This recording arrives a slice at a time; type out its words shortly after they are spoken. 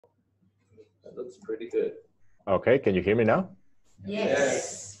That looks pretty good. Okay, can you hear me now?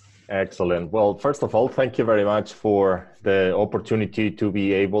 Yes. Excellent. Well, first of all, thank you very much for the opportunity to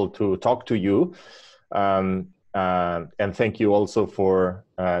be able to talk to you. And thank you also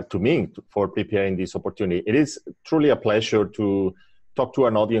to me for preparing this opportunity. It is truly a pleasure to talk to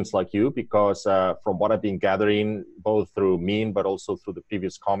an audience like you because from what I've been gathering, both through me, but also through the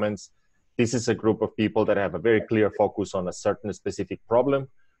previous comments, this is a group of people that have a very clear focus on a certain specific problem,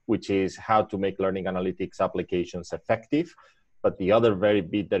 which is how to make learning analytics applications effective. But the other very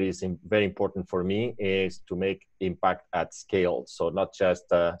bit that is very important for me is to make impact at scale. So not just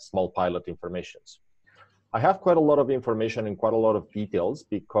small pilot informations. I have quite a lot of information and quite a lot of details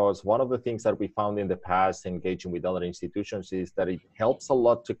because one of the things that we found in the past engaging with other institutions is that it helps a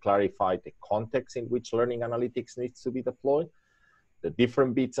lot to clarify the context in which learning analytics needs to be deployed, the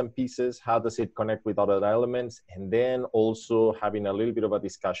different bits and pieces, how does it connect with other elements, and then also having a little bit of a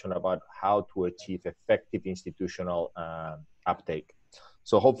discussion about how to achieve effective institutional uptake.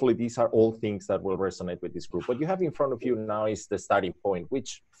 So hopefully these are all things that will resonate with this group. What you have in front of you now is the starting point,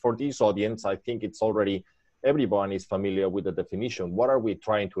 which for this audience, I think it's already, everyone is familiar with the definition. What are we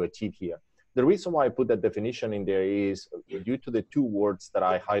trying to achieve here? The reason why I put that definition in there is due to the two words that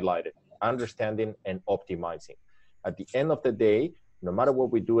I highlighted, understanding and optimizing. At the end of the day, no matter what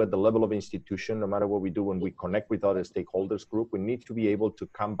we do at the level of institution, no matter what we do when we connect with other stakeholders group, we need to be able to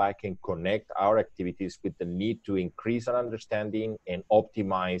come back and connect our activities with the need to increase our understanding and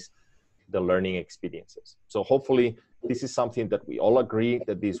optimize the learning experiences. So hopefully this is something that we all agree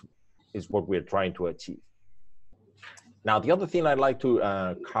that this is what we're trying to achieve. Now, the other thing I'd like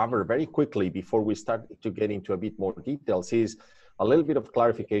to cover very quickly before we start to get into a bit more details is a little bit of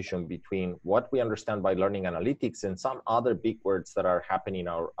clarification between what we understand by learning analytics and some other big words that are happening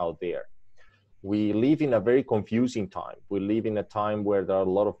out there. We live in a very confusing time. We live in a time where there are a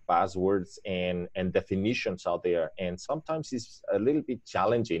lot of buzzwords and definitions out there. And sometimes it's a little bit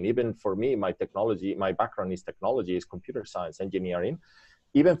challenging. Even for me, my background is technology, is computer science, engineering.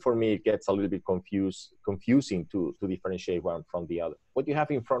 Even for me, it gets a little bit confusing to differentiate one from the other. What you have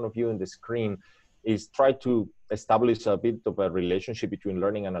in front of you in the screen is try to establish a bit of a relationship between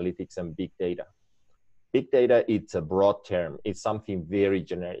learning analytics and big data. Big data, it's a broad term. It's something very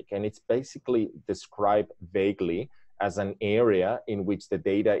generic, and it's basically described vaguely as an area in which the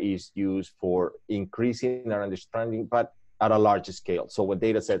data is used for increasing our understanding, but at a large scale. So when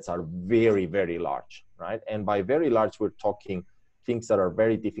data sets are very, very large, right? And by very large, we're talking things that are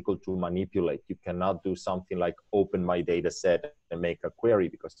very difficult to manipulate. You cannot do something like open my data set and make a query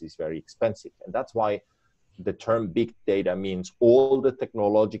because it's very expensive. And that's why the term big data means all the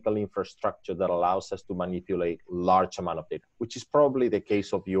technological infrastructure that allows us to manipulate large amount of data, which is probably the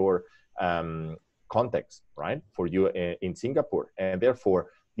case of your context, right? For you in Singapore. And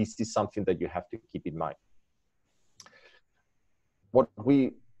therefore, this is something that you have to keep in mind. What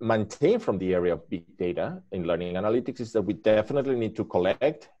we maintain from the area of big data in learning analytics is that we definitely need to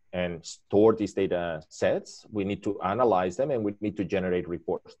collect and store these data sets. We need to analyze them and we need to generate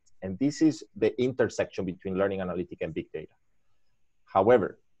reports. And this is the intersection between learning analytics and big data.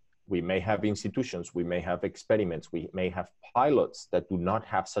 However, we may have institutions, we may have experiments, we may have pilots that do not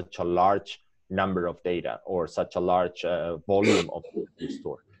have such a large number of data or such a large volume of data to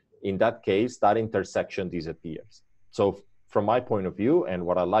store. In that case, that intersection disappears. So from my point of view, and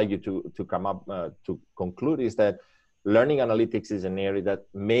what I'd like you to come up to conclude is that learning analytics is an area that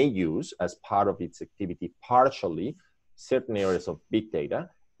may use as part of its activity partially certain areas of big data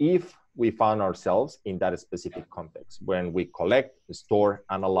if we found ourselves in that specific context when we collect, store,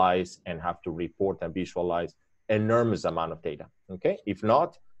 analyze, and have to report and visualize enormous amount of data, okay? If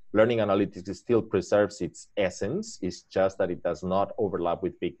not, learning analytics still preserves its essence. It's just that it does not overlap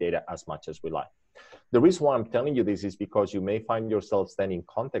with big data as much as we like. The reason why I'm telling you this is because you may find yourself then in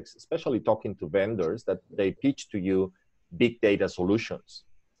context, especially talking to vendors, that they pitch to you big data solutions.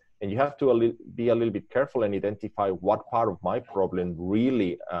 And you have to be a little bit careful and identify what part of my problem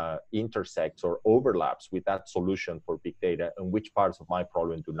really intersects or overlaps with that solution for big data and which parts of my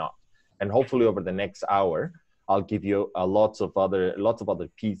problem do not. And hopefully over the next hour, I'll give you lots of other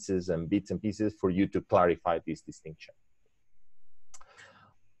pieces and bits and pieces for you to clarify this distinction.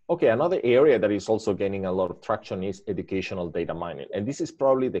 Okay, another area that is also gaining a lot of traction is educational data mining. And this is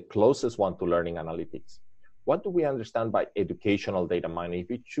probably the closest one to learning analytics. What do we understand by educational data mining?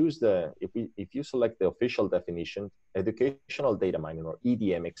 If you select the official definition, educational data mining or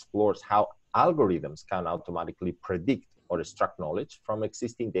EDM explores how algorithms can automatically predict or extract knowledge from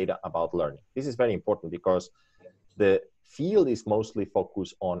existing data about learning. This is very important because the field is mostly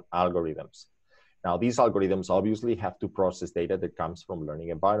focused on algorithms. Now, these algorithms obviously have to process data that comes from learning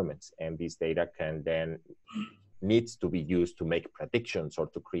environments, and this data can then needs to be used to make predictions or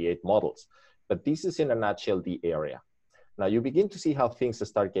to create models. But this is in a nutshell the area. Now you begin to see how things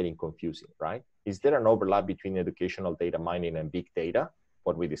start getting confusing, right? Is there an overlap between educational data mining and big data?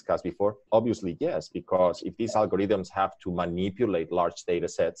 What we discussed before? Obviously, yes, because if these algorithms have to manipulate large data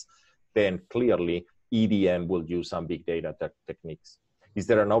sets, then clearly EDM will use some big data techniques. Is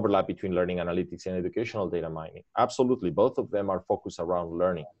there an overlap between learning analytics and educational data mining? Absolutely, both of them are focused around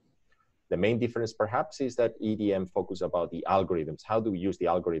learning. The main difference perhaps is that EDM focus about the algorithms. How do we use the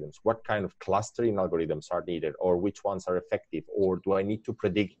algorithms? What kind of clustering algorithms are needed, or which ones are effective? Or do I need to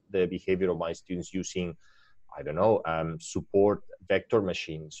predict the behavior of my students using, I don't know, support vector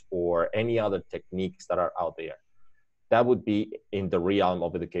machines or any other techniques that are out there? That would be in the realm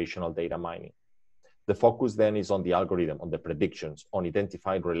of educational data mining. The focus then is on the algorithm, on the predictions, on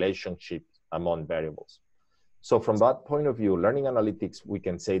identifying relationships among variables. So from that point of view, learning analytics, we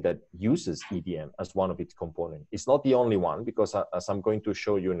can say that uses EDM as one of its components. It's not the only one, because as I'm going to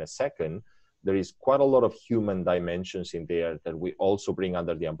show you in a second, there is quite a lot of human dimensions in there that we also bring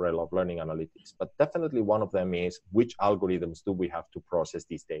under the umbrella of learning analytics. But definitely one of them is which algorithms do we have to process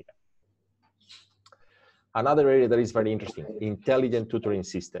this data? Another area that is very interesting, intelligent tutoring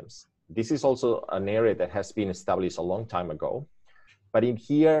systems. This is also an area that has been established a long time ago. But in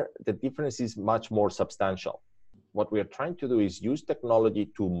here, the difference is much more substantial. What we are trying to do is use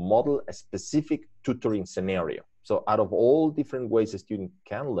technology to model a specific tutoring scenario. So out of all different ways a student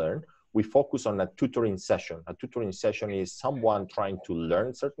can learn, we focus on a tutoring session. A tutoring session is someone trying to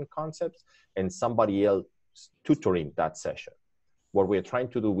learn certain concepts and somebody else tutoring that session. What we're trying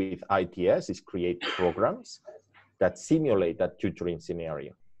to do with ITS is create programs that simulate that tutoring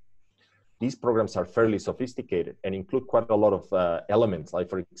scenario. These programs are fairly sophisticated and include quite a lot of elements. Like,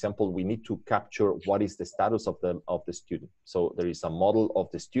 for example, we need to capture what is the status of the student. So there is a model of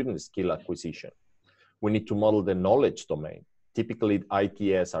the student skill acquisition. We need to model the knowledge domain. Typically,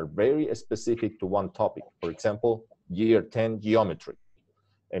 ITS are very specific to one topic. For example, year 10 geometry.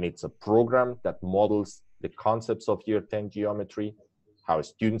 And it's a program that models the concepts of year 10 geometry, how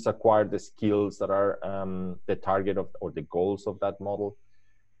students acquire the skills that are the target of or the goals of that model.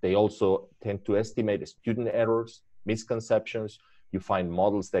 They also tend to estimate student errors, misconceptions. You find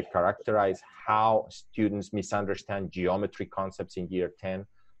models that characterize how students misunderstand geometry concepts in year 10.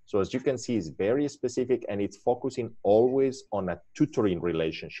 So as you can see, it's very specific and it's focusing always on a tutoring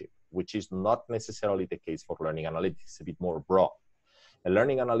relationship, which is not necessarily the case for learning analytics. It's a bit more broad. And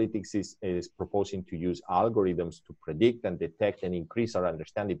learning analytics is proposing to use algorithms to predict and detect and increase our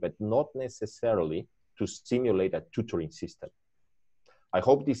understanding, but not necessarily to simulate a tutoring system. I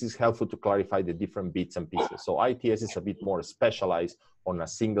hope this is helpful to clarify the different bits and pieces. So ITS is a bit more specialized on a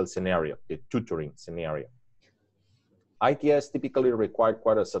single scenario, the tutoring scenario. ITS typically require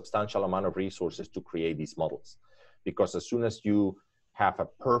quite a substantial amount of resources to create these models, because as soon as you have a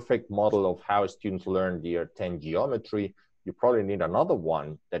perfect model of how students learn year 10 geometry, you probably need another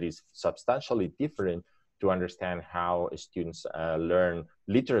one that is substantially different to understand how students learn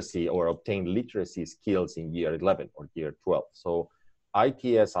literacy or obtain literacy skills in year 11 or year 12. So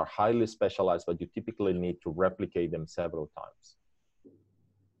ITS are highly specialized, but you typically need to replicate them several times.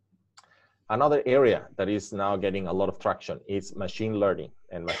 Another area that is now getting a lot of traction is machine learning.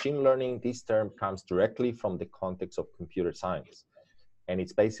 And machine learning, this term comes directly from the context of computer science. And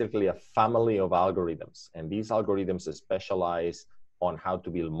it's basically a family of algorithms. And these algorithms specialize on how to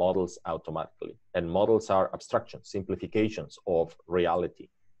build models automatically. And models are abstractions, simplifications of reality.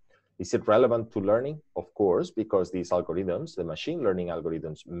 Is it relevant to learning? Of course, because these algorithms, the machine learning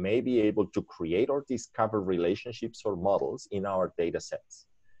algorithms, may be able to create or discover relationships or models in our data sets.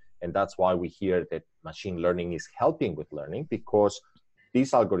 And that's why we hear that machine learning is helping with learning, because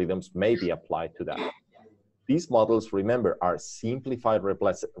these algorithms may be applied to that. These models, remember, are simplified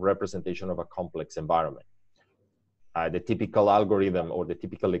representation of a complex environment. The typical algorithm or the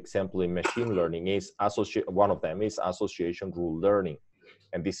typical example in machine learning is one of them is association rule learning.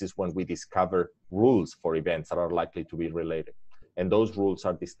 And this is when we discover rules for events that are likely to be related. And those rules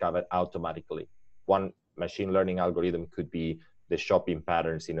are discovered automatically. One machine learning algorithm could be the shopping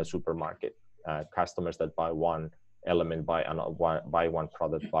patterns in a supermarket. Customers that buy one element, buy one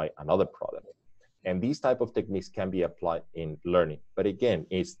product, buy another product. And these type of techniques can be applied in learning. But again,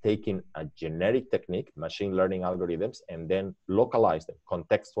 it's taking a generic technique, machine learning algorithms, and then localize them,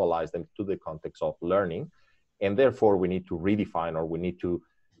 contextualize them to the context of learning. And therefore, we need to redefine, or we need to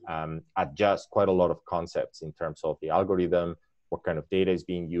adjust quite a lot of concepts in terms of the algorithm, what kind of data is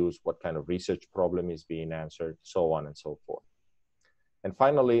being used, what kind of research problem is being answered, so on and so forth. And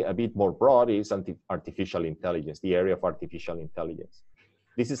finally, a bit more broad is artificial intelligence, the area of artificial intelligence.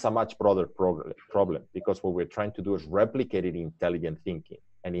 This is a much broader problem because what we're trying to do is replicate intelligent thinking.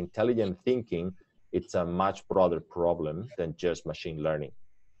 And intelligent thinking, it's a much broader problem than just machine learning.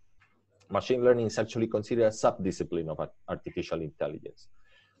 Machine learning is actually considered a subdiscipline of artificial intelligence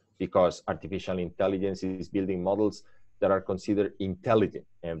because artificial intelligence is building models that are considered intelligent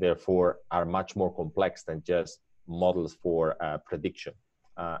and therefore are much more complex than just models for prediction.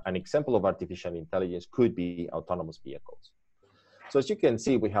 An example of artificial intelligence could be autonomous vehicles. So as you can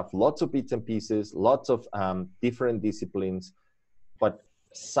see, we have lots of bits and pieces, lots of different disciplines, but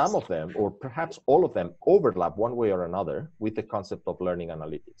some of them, or perhaps all of them, overlap one way or another with the concept of learning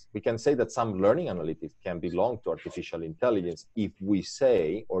analytics. We can say that some learning analytics can belong to artificial intelligence if we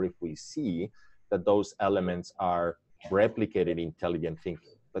say, or if we see that those elements are replicated intelligent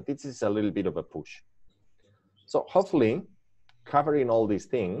thinking. But this is a little bit of a push. So hopefully, covering all these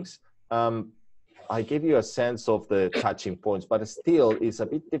things, I gave you a sense of the touching points, but still it's a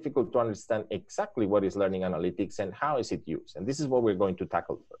bit difficult to understand exactly what is learning analytics and how is it used. And this is what we're going to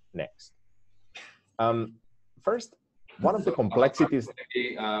tackle next. First, one of the complexities.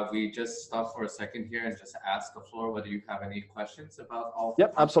 We just stop for a second here and just ask the floor whether you have any questions about all.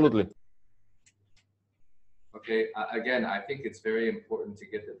 Yep, absolutely. Okay, again, I think it's very important to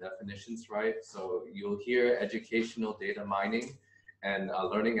get the definitions right. So you'll hear educational data mining and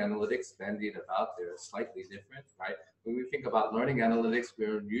learning analytics bandied about. They're slightly different, right? When we think about learning analytics,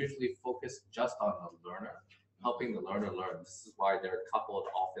 we're usually focused just on the learner, helping the learner learn. This is why they're coupled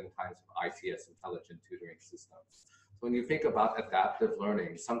oftentimes with ITS, intelligent tutoring systems. So when you think about adaptive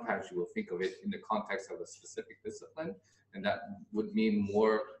learning, sometimes you will think of it in the context of a specific discipline, and that would mean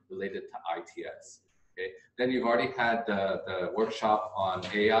more related to ITS. Okay. Then you've already had the workshop on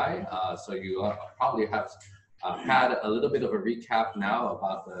AI, so you probably have had a little bit of a recap now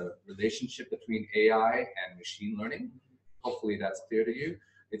about the relationship between AI and machine learning. Hopefully that's clear to you.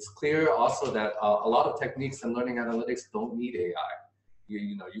 It's clear also that a lot of techniques in learning analytics don't need AI.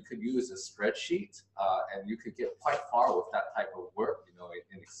 You could use a spreadsheet and you could get quite far with that type of work,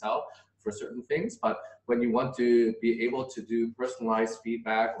 in Excel for certain things. But when you want to be able to do personalized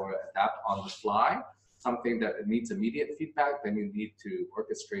feedback or adapt on the fly, something that needs immediate feedback, then you need to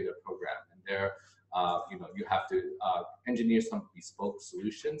orchestrate a program. And there, you have to engineer some bespoke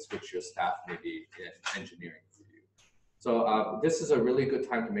solutions, which your staff may be engineering for you. So this is a really good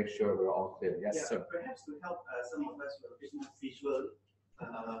time to make sure we're all clear. Yes, yeah, sir. Perhaps to help some of us who are a bit more visual,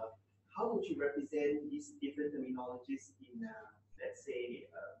 how would you represent these different terminologies in, let's say,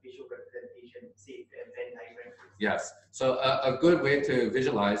 visual representation, say, a Venn diagram? Yes. So a good way to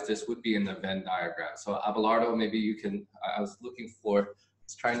visualize this would be in the Venn diagram. So Abelardo, maybe you can. I was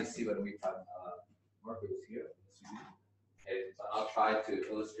trying to see whether we have markers here. Okay, so I'll try to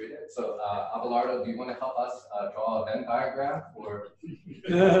illustrate it. So Abelardo, do you want to help us draw a Venn diagram for?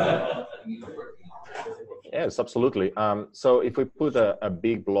 Yes, absolutely. So if we put a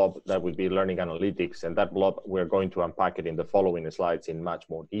big blob, that would be learning analytics, and that blob, we're going to unpack it in the following slides in much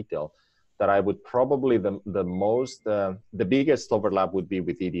more detail, that I would probably, the biggest overlap would be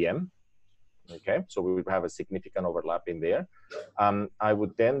with EDM. Okay, so we would have a significant overlap in there. I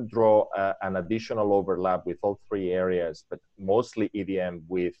would then draw an additional overlap with all three areas, but mostly EDM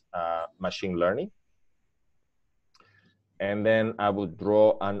with machine learning. And then I would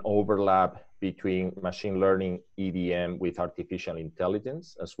draw an overlap between machine learning, EDM with artificial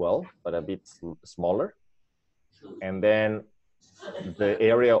intelligence as well, but a bit smaller. And then the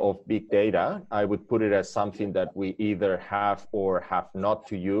area of big data, I would put it as something that we either have or have not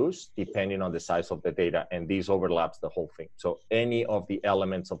to use, depending on the size of the data, and this overlaps the whole thing. So any of the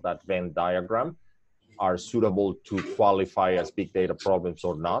elements of that Venn diagram are suitable to qualify as big data problems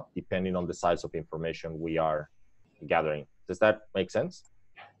or not, depending on the size of information we are gathering. Does that make sense?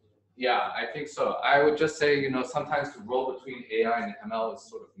 Yeah, I think so. I would just say, sometimes the role between AI and ML is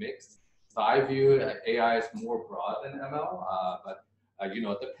sort of mixed. So I view AI as more broad than ML, but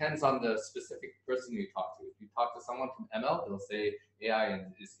it depends on the specific person you talk to. If you talk to someone from ML, they'll say AI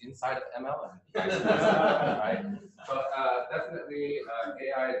is inside of ML and vice versa, right? So definitely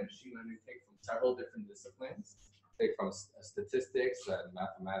AI and machine learning take from several different disciplines, take from statistics and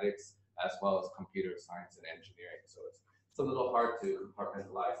mathematics, as well as computer science and engineering. So it's a little hard to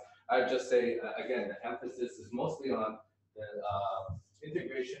compartmentalize. I'd just say, again, the emphasis is mostly on the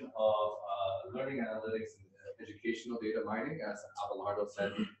integration of learning analytics and educational data mining. As Abelardo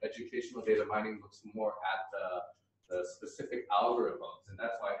said, educational data mining looks more at the specific algorithms, and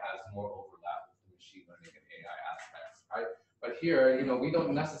that's why it has more overlap with the machine learning and AI aspects, right? But here, we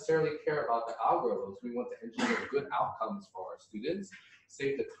don't necessarily care about the algorithms. We want to engineer good outcomes for our students.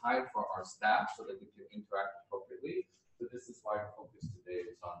 save the time for our staff so that we can interact appropriately. So this is why our focus today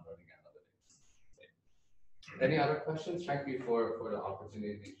is on learning analytics. Okay. Any other questions? Thank you for the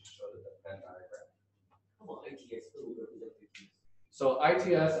opportunity to show the Venn diagram. How about ITS? So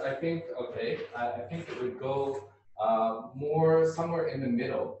ITS, I think, okay, I think it would go more somewhere in the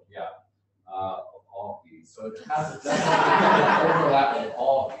middle, yeah, of all these. So it has definitely overlap in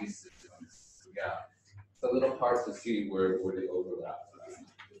all these systems, yeah. It's a little hard to see where they overlap.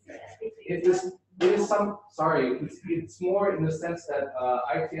 It is some, sorry, it's more in the sense that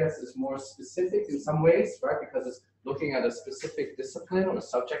ITS is more specific in some ways, right? Because it's looking at a specific discipline or a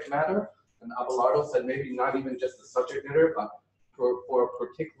subject matter. And Abelardo said maybe not even just the subject matter, but for a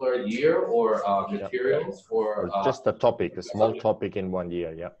particular year or materials or just a topic, a small topic in 1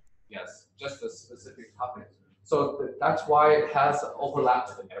 year, yeah. Yes, just a specific topic. So that's why it has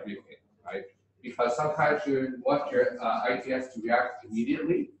overlaps in everything, right? Because sometimes you want your ITS to react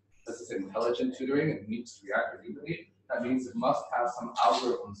immediately. This is intelligent tutoring, it needs to react immediately. That means it must have some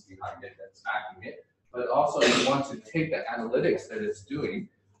algorithms behind it that's backing it. But also you want to take the analytics that it's doing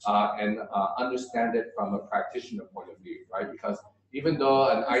and understand it from a practitioner point of view, right? Because even though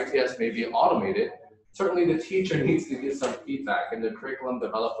an ITS may be automated, certainly the teacher needs to give some feedback, and the curriculum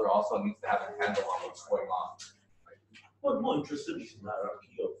developer also needs to have a handle on what's going on. Right? What I'm more interested is in the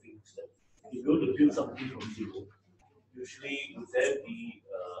hierarchy of things. That if you want to build something from zero, usually would there be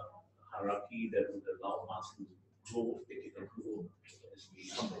a hierarchy that would allow us to grow, take it and grow as we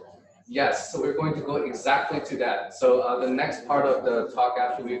come along? Yes, so we're going to go exactly to that. So the next part of the talk,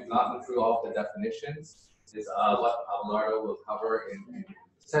 after we've gotten through all of the definitions, is what Abelardo will cover in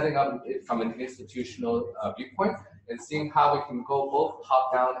setting up it from an institutional viewpoint and seeing how we can go both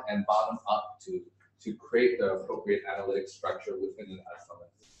top down and bottom up to create the appropriate analytic structure within an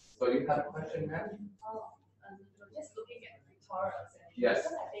SLS. So you had a question, Matt? Just looking at the tutorials. Yes.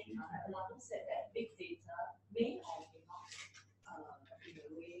 Because I think Abelardo said that big data may or may not, in a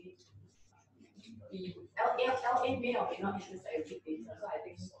way, LA may or may not intersect with big data. So I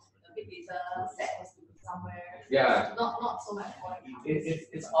think the big data set has to be somewhere. Yeah. Not so much more.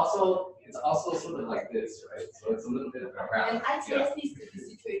 It's also sort of like this, right? So it's a little bit of a round. And ITS needs to be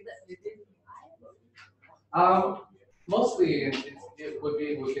situated within AI. Mostly it would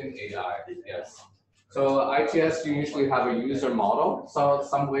be within AI, yes. So ITS, you usually have a user model, so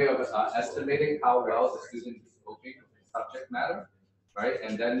some way of estimating how well the student is coping with the subject matter, right?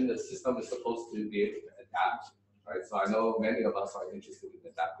 And then the system is supposed to be able to adapt, right? So I know many of us are interested in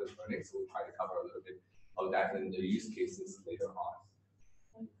adaptive learning, so we'll try to cover a little bit of that in the use cases later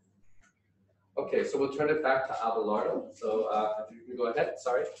on. Okay, so we'll turn it back to Abelardo. So if you can go ahead,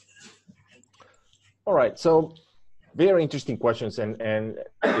 sorry. All right, so very interesting questions, and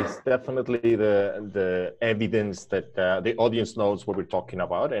it's definitely the evidence that the audience knows what we're talking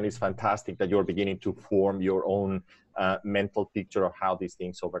about, and it's fantastic that you're beginning to form your own mental picture of how these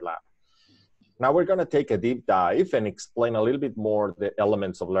things overlap. Now we're going to take a deep dive and explain a little bit more the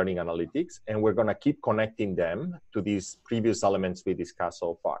elements of learning analytics, and we're going to keep connecting them to these previous elements we discussed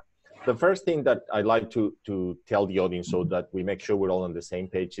so far. The first thing that I'd like to tell the audience so that we make sure we're all on the same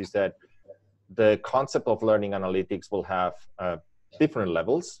page is that the concept of learning analytics will have different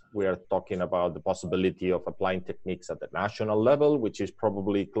levels. We are talking about the possibility of applying techniques at the national level, which is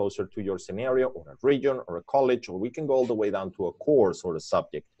probably closer to your scenario, or a region, or a college, or we can go all the way down to a course or a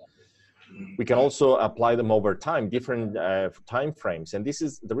subject. We can also apply them over time, different time frames. And this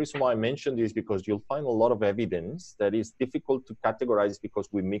is the reason why I mentioned this, because you'll find a lot of evidence that is difficult to categorize because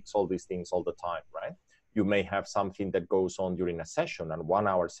we mix all these things all the time, right? You may have something that goes on during a session, a 1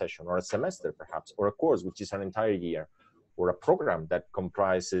 hour session, or a semester perhaps, or a course, which is an entire year, or a program that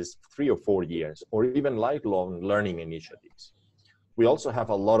comprises 3 or 4 years, or even lifelong learning initiatives. We also have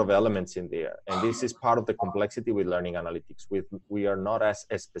a lot of elements in there, and this is part of the complexity with learning analytics. We are not as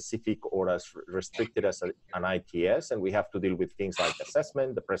specific or as restricted as an ITS, and we have to deal with things like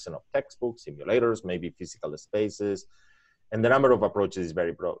assessment, the presence of textbooks, simulators, maybe physical spaces, and the number of approaches is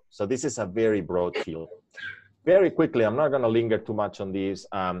very broad. So this is a very broad field. Very quickly, I'm not going to linger too much on this.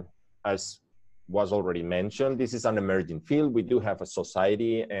 As was already mentioned, this is an emerging field. We do have a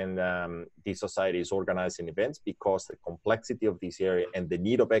society, and this society is organizing events because the complexity of this area and the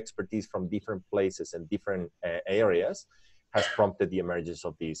need of expertise from different places and different areas has prompted the emergence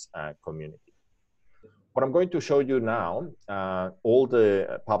of this community. What I'm going to show you now, all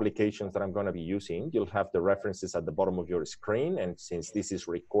the publications that I'm going to be using, you'll have the references at the bottom of your screen. And since this is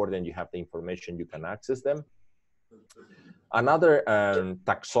recorded and you have the information, you can access them. Another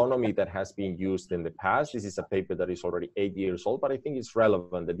taxonomy that has been used in the past, this is a paper that is already 8 years old, but I think it's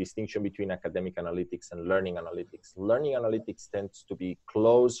relevant, the distinction between academic analytics and learning analytics. Learning analytics tends to be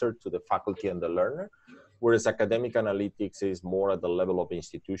closer to the faculty and the learner, whereas academic analytics is more at the level of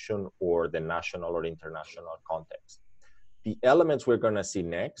institution or the national or international context. The elements we're going to see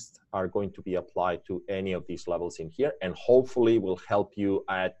next are going to be applied to any of these levels in here, and hopefully will help you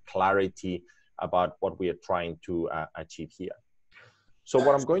add clarity about what we are trying to achieve here. So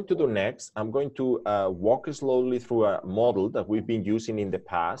what I'm going to do next, I'm going to walk slowly through a model that we've been using in the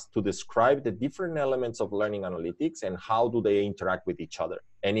past to describe the different elements of learning analytics and how do they interact with each other.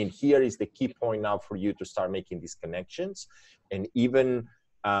 And in here is the key point now for you to start making these connections and even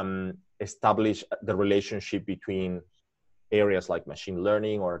establish the relationship between areas like machine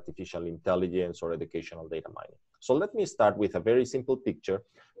learning or artificial intelligence or educational data mining. So let me start with a very simple picture,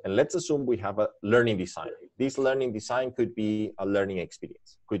 and let's assume we have a learning design. This learning design could be a learning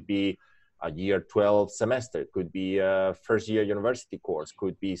experience, could be a year 12 semester, could be a first year university course,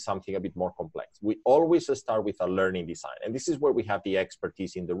 could be something a bit more complex. We always start with a learning design, and this is where we have the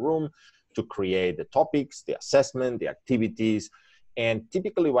expertise in the room to create the topics, the assessment, the activities. And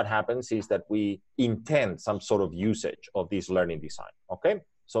typically what happens is that we intend some sort of usage of this learning design, okay?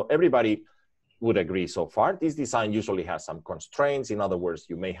 So everybody would agree so far. This design usually has some constraints. In other words,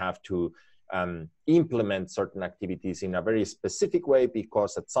 you may have to implement certain activities in a very specific way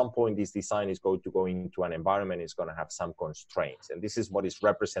because at some point this design is going to go into an environment, it's going to have some constraints. And this is what is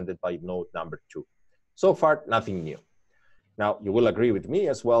represented by node number 2. So far, nothing new. Now, you will agree with me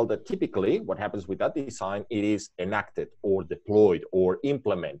as well that typically what happens with that design, it is enacted or deployed or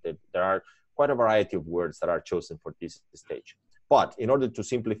implemented. There are quite a variety of words that are chosen for this stage. But in order to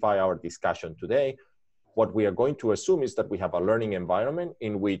simplify our discussion today, what we are going to assume is that we have a learning environment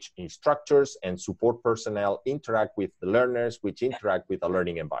in which instructors and support personnel interact with the learners, which interact with a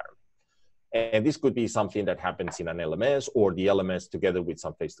learning environment. And this could be something that happens in an LMS or the LMS together with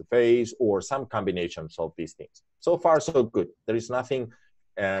some face-to-face or some combinations of these things. So far, so good. There is nothing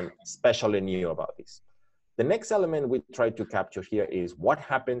special and new about this. The next element we try to capture here is what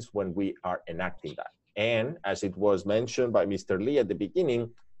happens when we are enacting that. And as it was mentioned by Mr. Lee at the beginning,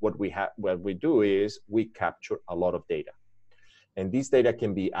 what we do is we capture a lot of data. And this data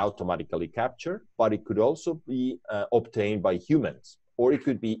can be automatically captured, but it could also be obtained by humans, or it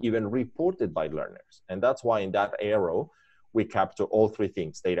could be even reported by learners. And that's why in that arrow, we capture all three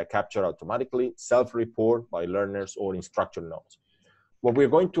things: data captured automatically, self-report by learners, or instructor notes. What we're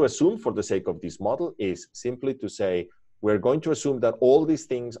going to assume for the sake of this model is simply to say, we're going to assume that all these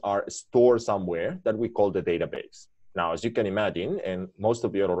things are stored somewhere that we call the database. Now, as you can imagine, and most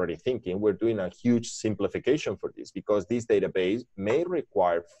of you are already thinking, we're doing a huge simplification for this because this database may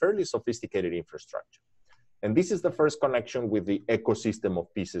require fairly sophisticated infrastructure. And this is the first connection with the ecosystem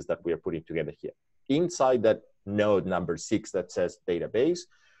of pieces that we are putting together here. Inside that node number 6 that says database,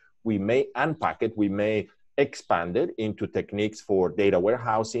 we may unpack it, we may expand it into techniques for data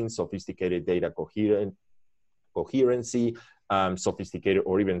warehousing, sophisticated data coherency, sophisticated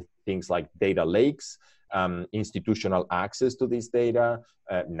or even things like data lakes, institutional access to this data,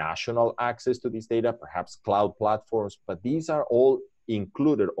 national access to this data, perhaps cloud platforms, but these are all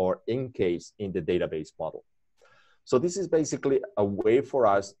included or encased in the database model. So this is basically a way for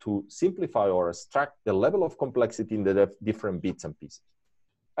us to simplify or extract the level of complexity in the different bits and pieces.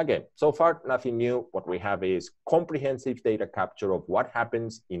 Again, so far, nothing new. What we have is comprehensive data capture of what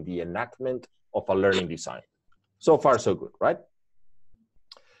happens in the enactment of a learning design. So far, so good, right?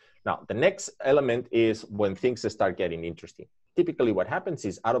 Now, the next element is when things start getting interesting. Typically, what happens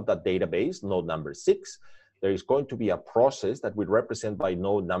is out of that database, node number 6, there is going to be a process that we represent by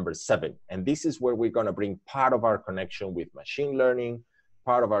node number 7. And this is where we're going to bring part of our connection with machine learning,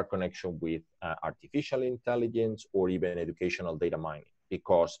 part of our connection with artificial intelligence, or even educational data mining,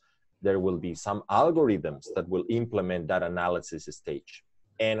 because there will be some algorithms that will implement that analysis stage.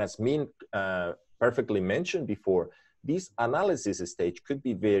 And as Min perfectly mentioned before, this analysis stage could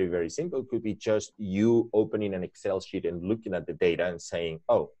be very, very simple. It could be just you opening an Excel sheet and looking at the data and saying,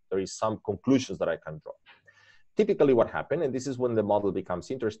 oh, there is some conclusions that I can draw. Typically what happens, and this is when the model becomes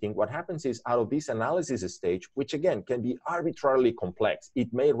interesting, what happens is out of this analysis stage, which again can be arbitrarily complex,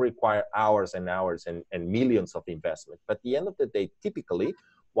 it may require hours and hours and millions of investment. But at the end of the day, typically,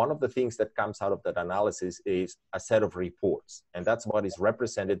 one of the things that comes out of that analysis is a set of reports. And that's what is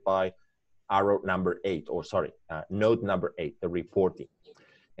represented by arrow number 8, or sorry, node number 8, the reporting.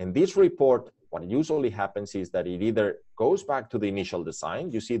 And this report, what usually happens is that it either goes back to the initial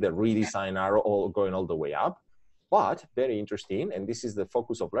design, you see the redesign arrow going all the way up, But very interesting, and this is the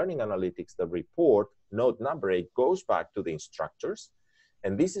focus of learning analytics, the report, node number 8, goes back to the instructors.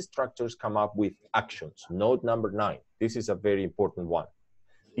 And these instructors come up with actions, node number 9. This is a very important one.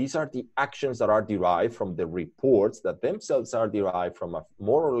 These are the actions that are derived from the reports that themselves are derived from a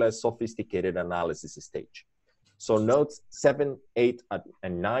more or less sophisticated analysis stage. So nodes 7, 8,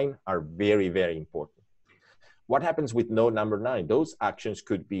 and 9 are very, very important. What happens with node number 9? Those actions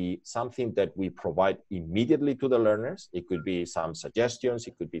could be something that we provide immediately to the learners. It could be some suggestions,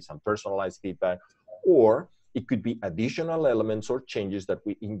 it could be some personalized feedback, or it could be additional elements or changes that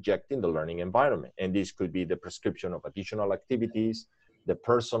we inject in the learning environment. And this could be the prescription of additional activities, the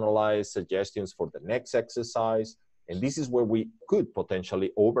personalized suggestions for the next exercise. And this is where we could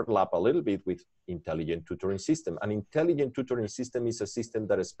potentially overlap a little bit with intelligent tutoring system. An intelligent tutoring system is a system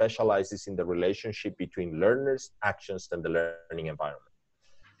that specializes in the relationship between learners, actions, and the learning environment.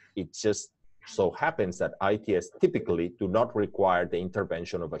 It just so happens that ITS typically do not require the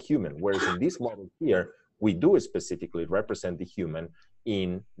intervention of a human, whereas in this model here, we do specifically represent the human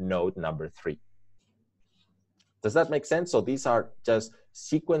in node number 3. Does that make sense? So these are just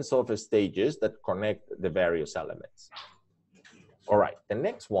sequence of stages that connect the various elements. All right, the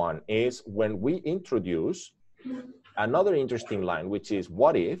next one is when we introduce another interesting line, which is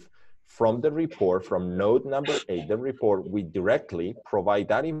what if from the report, from node number 8, the report, we directly provide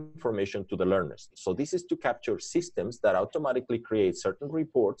that information to the learners. So this is to capture systems that automatically create certain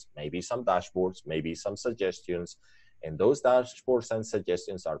reports, maybe some dashboards, maybe some suggestions, and those dashboards and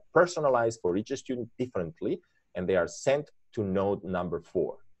suggestions are personalized for each student differently, and they are sent to node number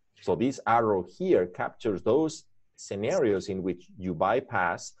 4. So this arrow here captures those scenarios in which you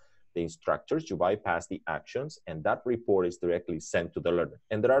bypass the instructors, you bypass the actions, and that report is directly sent to the learner.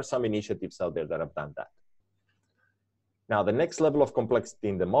 And there are some initiatives out there that have done that. Now, the next level of complexity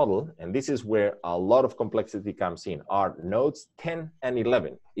in the model, and this is where a lot of complexity comes in, are nodes 10 and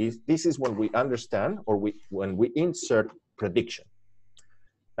 11. This is when we understand, or when we insert prediction.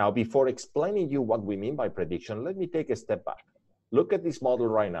 Now, before explaining you what we mean by prediction, let me take a step back. Look at this model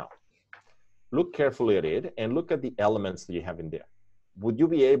right now. Look carefully at it and look at the elements that you have in there. Would you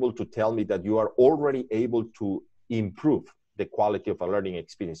be able to tell me that you are already able to improve the quality of a learning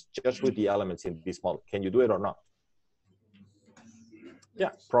experience just with the elements in this model? Can you do it or not? Yeah,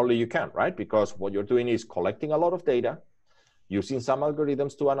 probably you can, right? Because what you're doing is collecting a lot of data, using some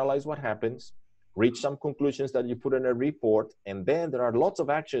algorithms to analyze what happens, reach some conclusions that you put in a report, and then there are lots of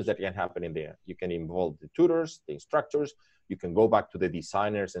actions that can happen in there. You can involve the tutors, the instructors. You can go back to the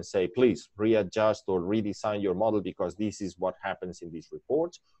designers and say, please readjust or redesign your model because this is what happens in these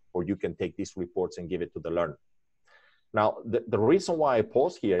reports, or you can take these reports and give it to the learner. Now, the reason why I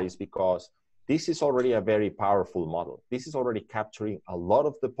pause here is because this is already a very powerful model. This is already capturing a lot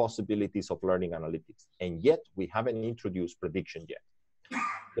of the possibilities of learning analytics, and yet we haven't introduced prediction yet.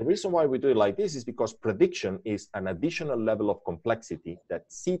 The reason why we do it like this is because prediction is an additional level of complexity that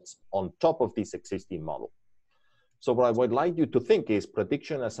sits on top of this existing model. So what I would like you to think is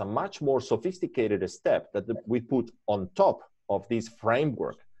prediction as a much more sophisticated step that we put on top of this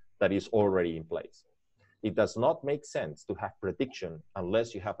framework that is already in place. It does not make sense to have prediction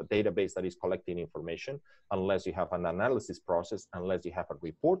unless you have a database that is collecting information, unless you have an analysis process, unless you have a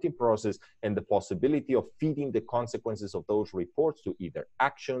reporting process, and the possibility of feeding the consequences of those reports to either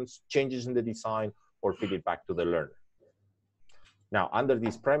actions, changes in the design, or feed it back to the learner. Now, under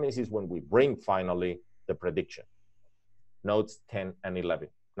these premises, when we bring finally the prediction, nodes 10 and 11.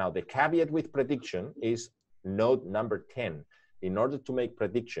 Now, the caveat with prediction is node number 10. In order to make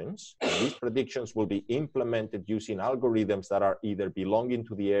predictions, these predictions will be implemented using algorithms that are either belonging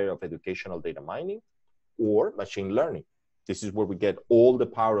to the area of educational data mining or machine learning. This is where we get all the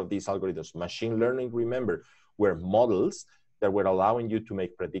power of these algorithms. Machine learning, remember, were models that were allowing you to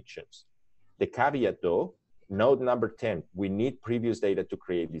make predictions. The caveat though, node number 10, we need previous data to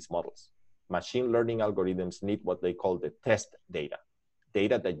create these models. Machine learning algorithms need what they call the test data,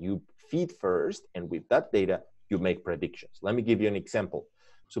 data that you feed first, and with that data, you make predictions. Let me give you an example.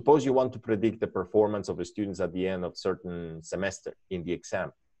 Suppose you want to predict the performance of the students at the end of certain semester in the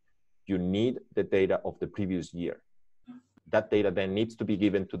exam. You need the data of the previous year. That data then needs to be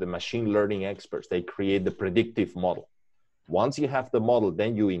given to the machine learning experts. They create the predictive model. Once you have the model,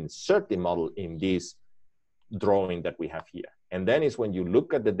 then you insert the model in this drawing that we have here. And then is when you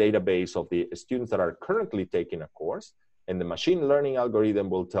look at the database of the students that are currently taking a course, and the machine learning algorithm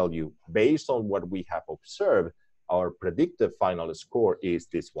will tell you, based on what we have observed, our predictive final score is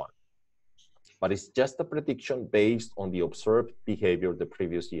this one. But it's just a prediction based on the observed behavior the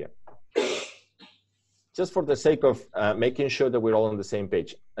previous year. Just for the sake of making sure that we're all on the same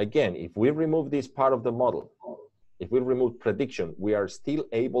page. Again, if we remove this part of the model, if we remove prediction, we are still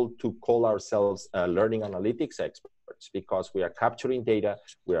able to call ourselves learning analytics experts because we are capturing data,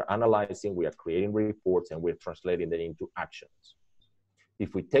 we are analyzing, we are creating reports, and we're translating them into actions.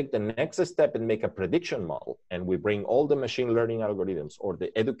 If we take the next step and make a prediction model, and we bring all the machine learning algorithms or the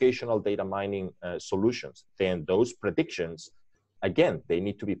educational data mining solutions, then those predictions, again, they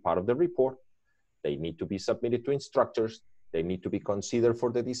need to be part of the report, they need to be submitted to instructors, they need to be considered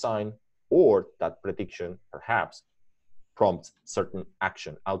for the design, or that prediction perhaps prompts certain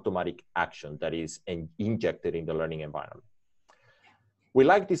action, automatic action that is injected in the learning environment. We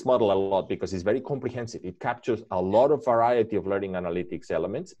like this model a lot because it's very comprehensive. It captures a lot of variety of learning analytics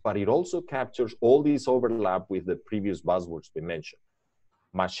elements, but it also captures all these overlap with the previous buzzwords we mentioned.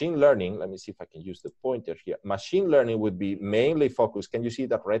 Machine learning, let me see if I can use the pointer here. Machine learning would be mainly focused. Can you see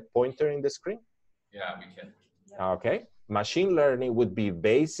that red pointer in the screen? Yeah, we can. Okay. Machine learning would be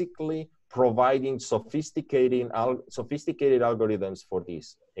basically providing sophisticated algorithms for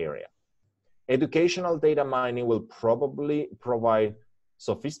this area. Educational data mining will probably provide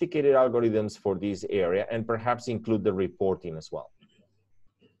sophisticated algorithms for this area and perhaps include the reporting as well.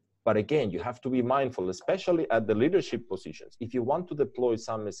 But again, you have to be mindful, especially at the leadership positions. If you want to deploy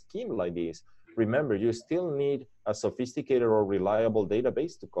some scheme like this, remember, you still need a sophisticated or reliable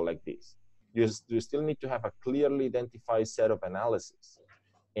database to collect this. You still need to have a clearly identified set of analysis.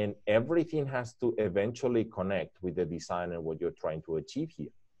 And everything has to eventually connect with the design and what you're trying to achieve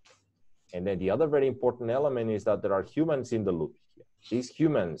here. And then the other very important element is that there are humans in the loop here. These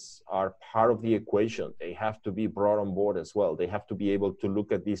humans are part of the equation. They have to be brought on board as well. They have to be able to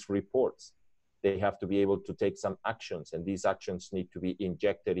look at these reports. They have to be able to take some actions, and these actions need to be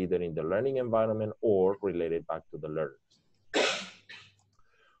injected either in the learning environment or related back to the learners.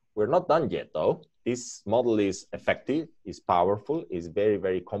 We're not done yet, though. This model is effective, is powerful, is very,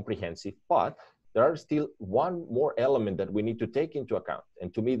 very comprehensive, but there are still one more element that we need to take into account.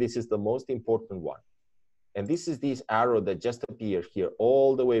 And to me, this is the most important one. And this is this arrow that just appeared here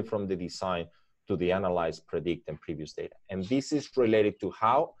all the way from the design to the analyze, predict, and previous data. And this is related to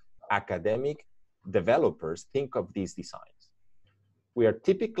how academic developers think of these designs. We are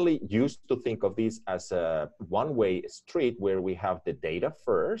typically used to think of this as a one-way street where we have the data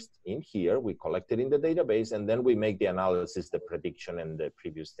first in here, we collect it in the database, and then we make the analysis, the prediction, and the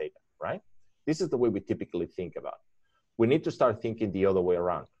previous data, right? This is the way we typically think about it. We need to start thinking the other way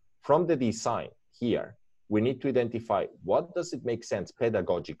around. From the design here, we need to identify what does it make sense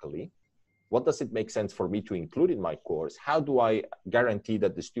pedagogically? What does it make sense for me to include in my course? How do I guarantee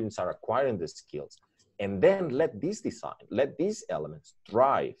that the students are acquiring the skills? And then let this design, let these elements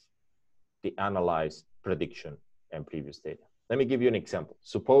drive the analyze, prediction, and previous data. Let me give you an example.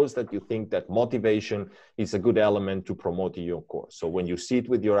 Suppose that you think that motivation is a good element to promote in your course. So when you sit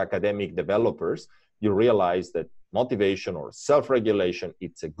with your academic developers, you realize that motivation or self-regulation,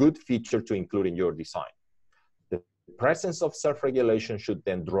 it's a good feature to include in your design. The presence of self-regulation should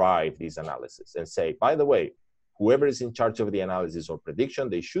then drive this analysis and say, by the way, whoever is in charge of the analysis or prediction,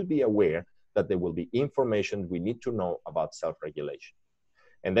 they should be aware that there will be information we need to know about self-regulation.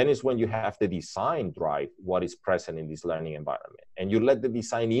 And then is when you have the design drive what is present in this learning environment. And you let the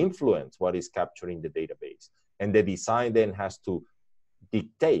design influence what is capturing the database. And the design then has to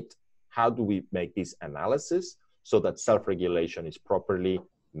dictate how do we make this analysis so that self-regulation is properly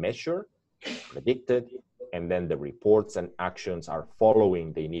measured, predicted, and then the reports and actions are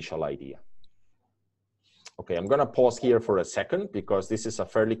following the initial idea. Okay, I'm gonna pause here for a second because this is a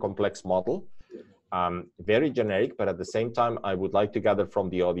fairly complex model, very generic, but at the same time, I would like to gather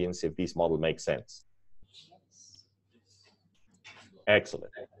from the audience if this model makes sense.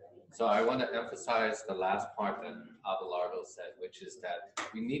 Excellent. So I want to emphasize the last part that Abelardo said, which is that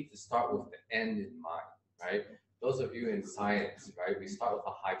we need to start with the end in mind, right? Those of you in science, right, we start with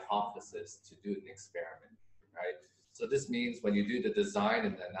a hypothesis to do an experiment, right? So this means when you do the design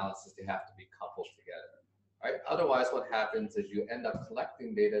and the analysis, they have to be coupled together, right? Otherwise, what happens is you end up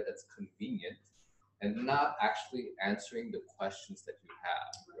collecting data that's convenient and not actually answering the questions that you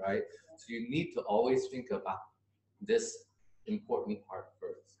have, right? So you need to always think about this important part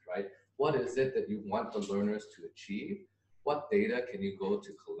first, right? What is it that you want the learners to achieve? What data can you go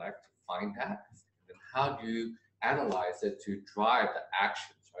to collect to find that? And how do you analyze it to drive the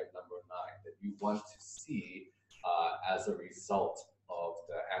actions, right? Number 9, that you want to see as a result of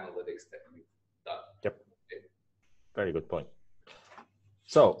the analytics that you've done. Yep. Very good point.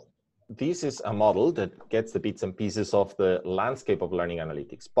 So this is a model that gets the bits and pieces of the landscape of learning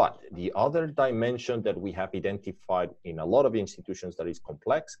analytics. But the other dimension that we have identified in a lot of institutions that is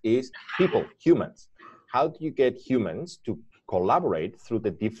complex is people, humans. How do you get humans to collaborate through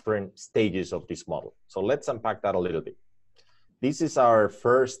the different stages of this model. So let's unpack that a little bit. This is our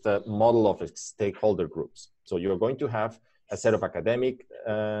first model of stakeholder groups. So you're going to have a set of academic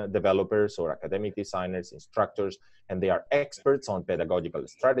developers or academic designers, instructors, and they are experts on pedagogical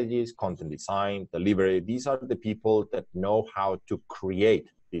strategies, content design, delivery. These are the people that know how to create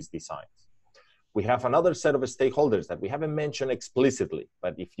these designs. We have another set of stakeholders that we haven't mentioned explicitly,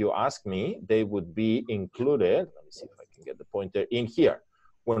 but if you ask me, they would be included. Let me see if I can get the pointer in here.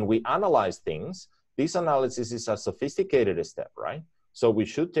 When we analyze things, this analysis is a sophisticated step, right? So we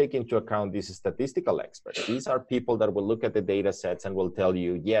should take into account these statistical experts. These are people that will look at the data sets and will tell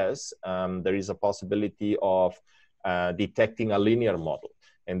you, yes, there is a possibility of detecting a linear model.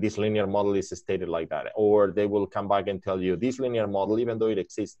 And this linear model is stated like that. Or they will come back and tell you this linear model, even though it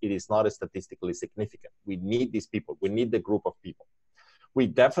exists, it is not statistically significant. We need these people. We need the group of people. We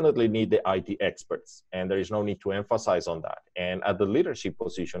definitely need the IT experts, and there is no need to emphasize on that. And at the leadership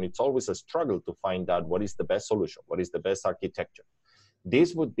position, it's always a struggle to find out what is the best solution, what is the best architecture.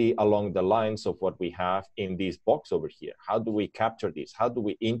 This would be along the lines of what we have in this box over here. How do we capture this? How do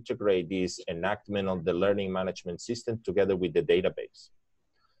we integrate this enactment of the learning management system together with the database?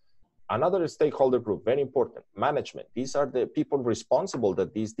 Another stakeholder group, very important, management. These are the people responsible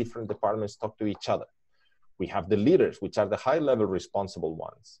that these different departments talk to each other. We have the leaders, which are the high-level responsible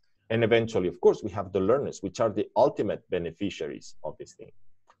ones. And eventually, of course, we have the learners, which are the ultimate beneficiaries of this thing.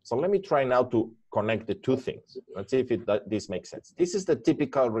 So let me try now to connect the two things. Let's see if this makes sense. This is the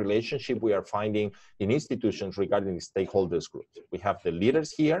typical relationship we are finding in institutions regarding the stakeholders groups. We have the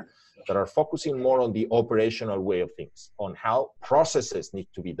leaders here that are focusing more on the operational way of things, on how processes need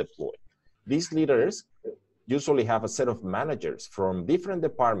to be deployed. These leaders usually have a set of managers from different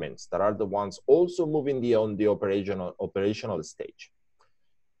departments that are the ones also moving on the operational stage.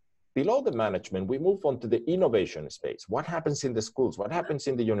 Below the management, we move on to the innovation space. What happens in the schools? What happens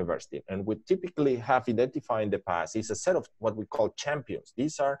in the university? And we typically have identified in the past is a set of what we call champions.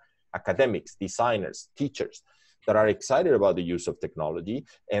 These are academics, designers, teachers that are excited about the use of technology,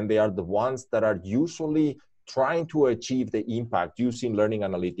 and they are the ones that are usually trying to achieve the impact using learning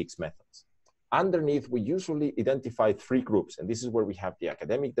analytics methods. Underneath, we usually identify three groups, and this is where we have the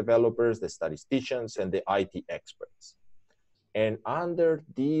academic developers, the statisticians, and the IT experts. And under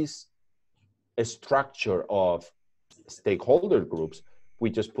this structure of stakeholder groups, we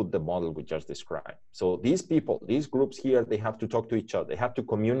just put the model we just described. So these people, these groups here, they have to talk to each other. They have to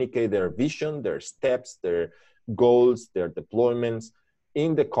communicate their vision, their steps, their goals, their deployments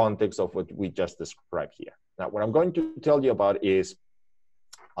in the context of what we just described here. Now, what I'm going to tell you about is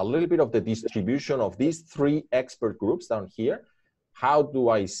a little bit of the distribution of these three expert groups down here. How do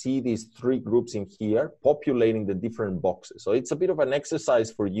I see these three groups in here populating the different boxes? So it's a bit of an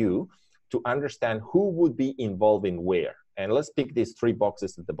exercise for you to understand who would be involved in where. And let's pick these three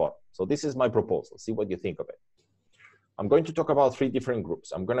boxes at the bottom. So this is my proposal. See what you think of it. I'm going to talk about three different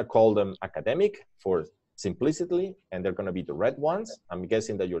groups. I'm going to call them academic for simplicity, and they're going to be the red ones. I'm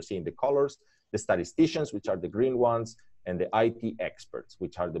guessing that you're seeing the colors. The statisticians, which are the green ones, and the IT experts,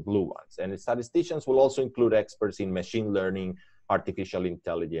 which are the blue ones. And the statisticians will also include experts in machine learning, artificial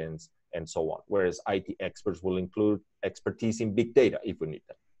intelligence, and so on. Whereas IT experts will include expertise in big data if we need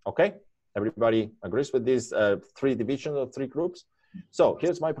them. Okay? Everybody agrees with these three divisions of three groups? So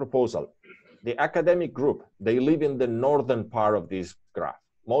here's my proposal. The academic group, they live in the northern part of this graph,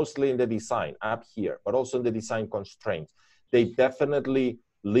 mostly in the design up here, but also in the design constraints. They definitely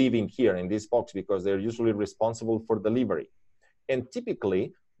live in here in this box because they're usually responsible for delivery. And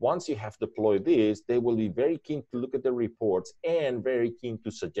typically, once you have deployed this, they will be very keen to look at the reports and very keen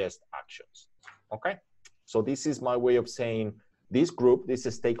to suggest actions. Okay? So this is my way of saying this group, this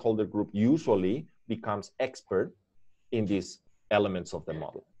stakeholder group, usually becomes expert in these elements of the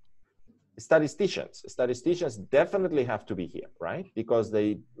model. Statisticians definitely have to be here, right? Because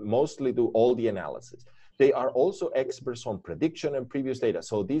they mostly do all the analysis. They are also experts on prediction and previous data.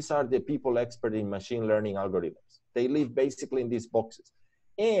 So these are the people expert in machine learning algorithms. They live basically in these boxes.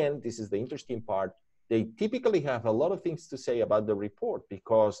 And this is the interesting part, they typically have a lot of things to say about the report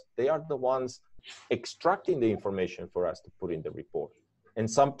because they are the ones extracting the information for us to put in the report. And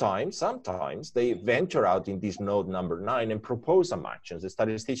sometimes they venture out in this node number 9 and propose some actions. The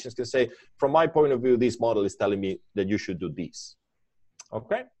statisticians can say, from my point of view, this model is telling me that you should do this.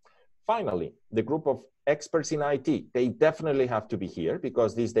 Okay? Finally, the group of experts in IT, they definitely have to be here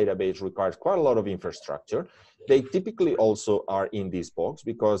because this database requires quite a lot of infrastructure. They typically also are in this box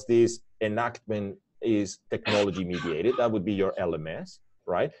because this enactment is technology mediated. That would be your LMS,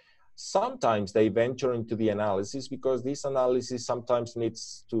 right? Sometimes they venture into the analysis because this analysis sometimes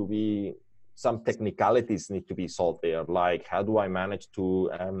needs to be some technicalities need to be solved there, like how do I manage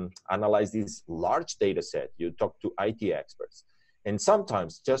to analyze this large data set? You talk to IT experts. And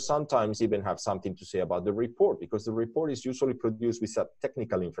sometimes, just sometimes, even have something to say about the report, because the report is usually produced with a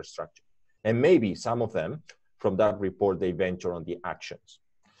technical infrastructure. And maybe some of them, from that report, they venture on the actions.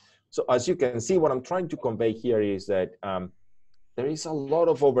 So as you can see, what I'm trying to convey here is that there is a lot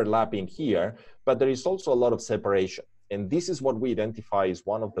of overlap in here, but there is also a lot of separation. And this is what we identify as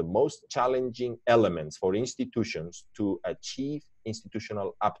one of the most challenging elements for institutions to achieve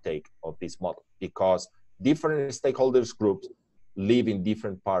institutional uptake of this model, because different stakeholders groups live in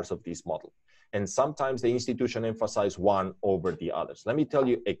different parts of this model. And sometimes the institution emphasizes one over the others. Let me tell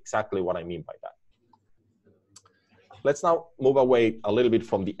you exactly what I mean by that. Let's now move away a little bit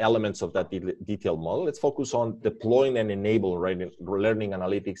from the elements of that detailed model. Let's focus on deploying and enabling learning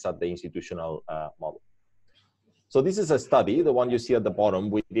analytics at the institutional model. So this is a study, the one you see at the bottom,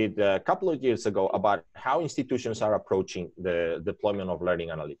 we did a couple of years ago about how institutions are approaching the deployment of learning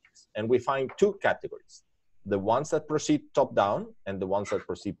analytics. And we find two categories, the ones that proceed top-down and the ones that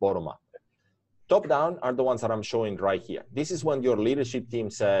proceed bottom-up. Top-down are the ones that I'm showing right here. This is when your leadership team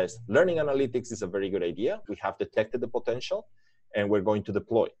says, learning analytics is a very good idea. We have detected the potential and we're going to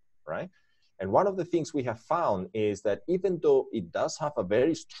deploy, right? And one of the things we have found is that even though it does have a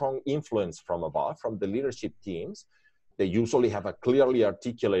very strong influence from above, from the leadership teams, they usually have a clearly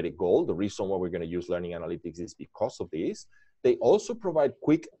articulated goal. The reason why we're going to use learning analytics is because of this. They also provide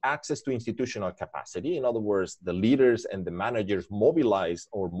quick access to institutional capacity. In other words, the leaders and the managers mobilize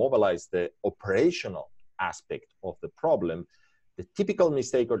the operational aspect of the problem. The typical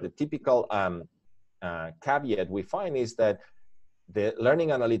mistake or the typical caveat we find is that the learning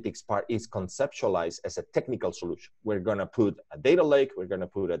analytics part is conceptualized as a technical solution. We're going to put a data lake, we're going to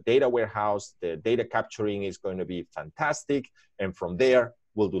put a data warehouse, the data capturing is going to be fantastic, and from there,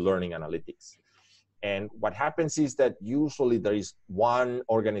 we'll do learning analytics. And what happens is that usually there is one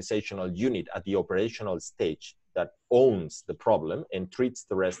organizational unit at the operational stage that owns the problem and treats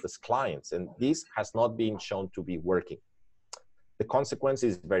the rest as clients. And this has not been shown to be working. The consequence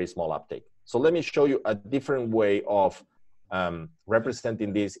is very small uptake. So let me show you a different way of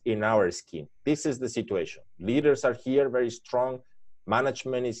representing this in our scheme. This is the situation. Leaders are here, very strong.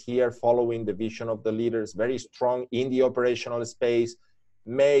 Management is here following the vision of the leaders, very strong in the operational space.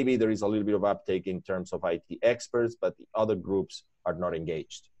 Maybe there is a little bit of uptake in terms of IT experts, but the other groups are not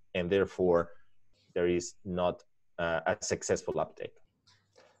engaged. And therefore, there is not a successful uptake.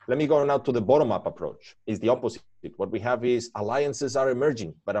 Let me go now to the bottom-up approach. It's the opposite. What we have is alliances are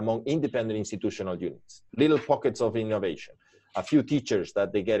emerging, but among independent institutional units, little pockets of innovation, a few teachers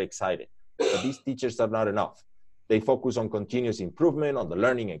that they get excited, but these teachers are not enough. They focus on continuous improvement, on the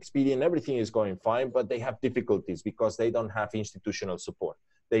learning experience, everything is going fine, but they have difficulties because they don't have institutional support.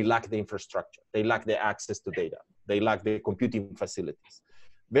 They lack the infrastructure, they lack the access to data, they lack the computing facilities.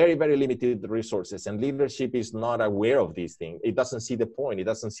 Very, very limited resources, and leadership is not aware of these things. It doesn't see the point, it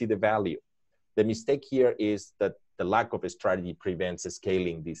doesn't see the value. The mistake here is that the lack of a strategy prevents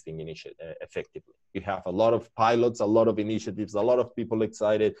scaling these things effectively. You have a lot of pilots, a lot of initiatives, a lot of people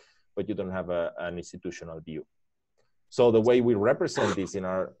excited, but you don't have an institutional view. So the way we represent this in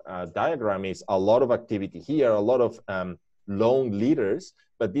our diagram is a lot of activity here, a lot of lone leaders,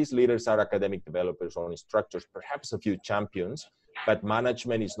 but these leaders are academic developers or instructors, perhaps a few champions, but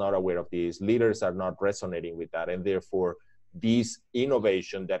management is not aware of this. Leaders are not resonating with that, and therefore, this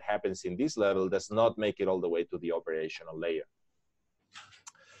innovation that happens in this level does not make it all the way to the operational layer.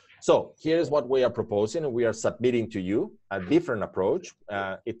 So here's what we are proposing, and we are submitting to you a different approach.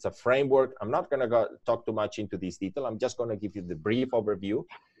 It's a framework. I'm not going to talk too much into this detail. I'm just going to give you the brief overview.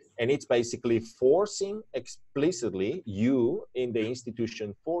 And it's basically forcing explicitly you in the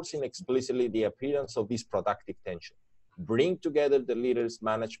institution, forcing explicitly the appearance of this productive tension. Bring together the leaders,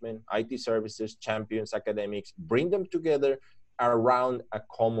 management, IT services, champions, academics, bring them together around a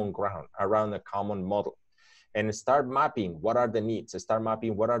common ground, around a common model. And start mapping what are the needs, start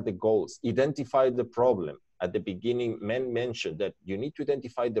mapping what are the goals, identify the problem. At the beginning, Men mentioned that you need to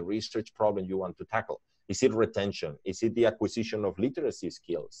identify the research problem you want to tackle. Is it retention? Is it the acquisition of literacy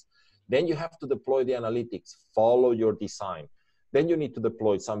skills? Then you have to deploy the analytics, follow your design. Then you need to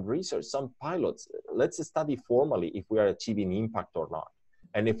deploy some research, some pilots. Let's study formally if we are achieving impact or not.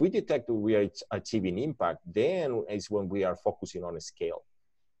 And if we detect we are achieving impact, then is when we are focusing on a scale.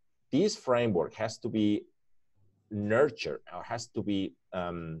 This framework has to be nurtured, or has to be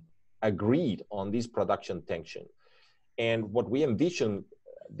agreed on this production tension. And what we envision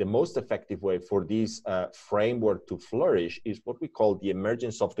the most effective way for this framework to flourish is what we call the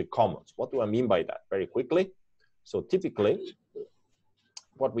emergence of the commons. What do I mean by that? Very quickly. So typically,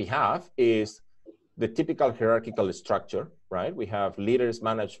 what we have is the typical hierarchical structure, right? We have leaders,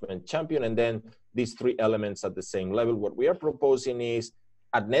 management, champion, and then these three elements at the same level. What we are proposing is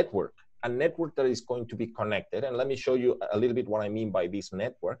a network that is going to be connected. And let me show you a little bit what I mean by this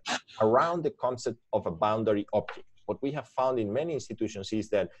network around the concept of a boundary object. What we have found in many institutions is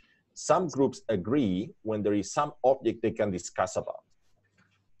that some groups agree when there is some object they can discuss about.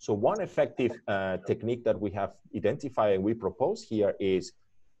 So one effective technique that we have identified and we propose here is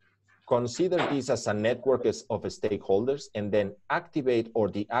consider this as a network of stakeholders and then activate or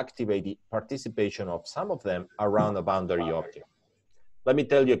deactivate the participation of some of them around a boundary object. Let me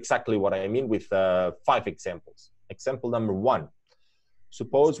tell you exactly what I mean with 5 examples. Example number 1,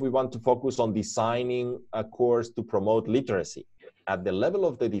 suppose we want to focus on designing a course to promote literacy. At the level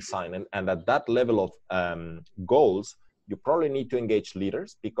of the design and at that level of goals, you probably need to engage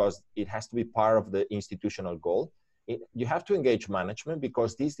leaders because it has to be part of the institutional goal. You have to engage management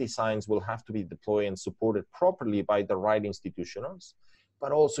because these designs will have to be deployed and supported properly by the right institutions.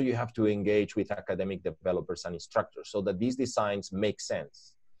 But also you have to engage with academic developers and instructors so that these designs make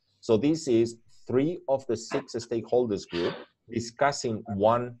sense. So this is 3 of the 6 stakeholders group discussing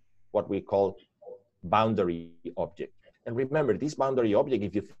one, what we call boundary object. And remember, this boundary object,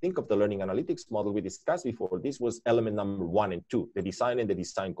 if you think of the learning analytics model we discussed before, this was element number 1 and 2, the design and the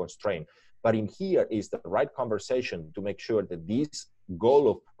design constraint. But in here is the right conversation to make sure that this goal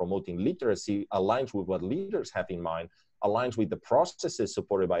of promoting literacy aligns with what leaders have in mind, aligns with the processes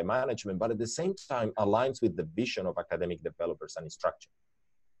supported by management, but at the same time aligns with the vision of academic developers and instruction.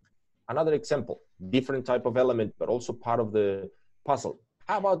 Another example, different type of element, but also part of the puzzle.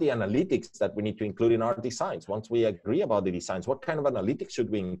 How about the analytics that we need to include in our designs? Once we agree about the designs, what kind of analytics should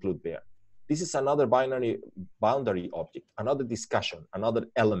we include there? This is another boundary object, another discussion, another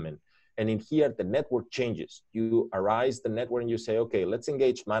element. And in here, the network changes. You arise the network and you say, okay, let's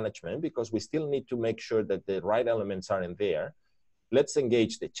engage management because we still need to make sure that the right elements are in there. Let's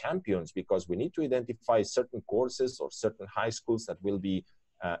engage the champions because we need to identify certain courses or certain high schools that will be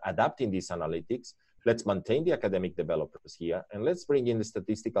adapting these analytics. Let's maintain the academic developers here, and let's bring in the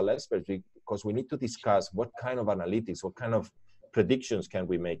statistical experts because we need to discuss what kind of analytics, what kind of predictions can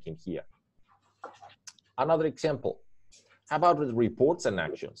we make in here. Another example, how about with reports and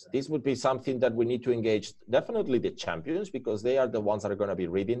actions? This would be something that we need to engage definitely the champions because they are the ones that are going to be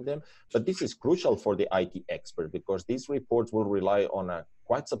reading them, but this is crucial for the IT expert because these reports will rely on a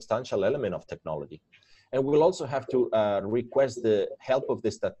quite substantial element of technology. And we'll also have to request the help of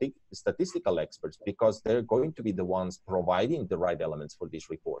the statistical experts because they're going to be the ones providing the right elements for this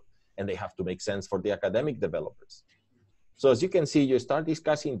report. And they have to make sense for the academic developers. So as you can see, you start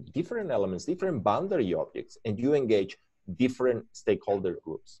discussing different elements, different boundary objects, and you engage different stakeholder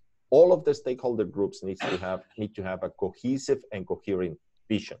groups. All of the stakeholder groups need to have a cohesive and coherent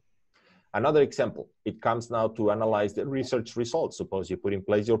vision. Another example, it comes now to analyze the research results. Suppose you put in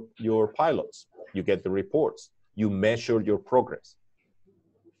place your pilots. You get the reports, you measure your progress.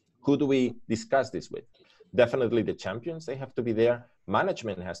 Who do we discuss this with? Definitely the champions, they have to be there.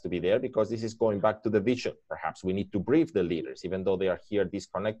 Management has to be there because this is going back to the vision. Perhaps we need to brief the leaders, even though they are here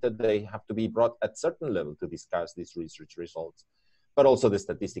disconnected, they have to be brought at certain level to discuss these research results. But also the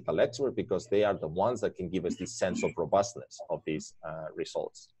statistical expert because they are the ones that can give us this sense of robustness of these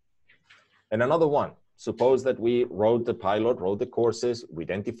results. And another one, suppose that we wrote the pilot, wrote the courses, we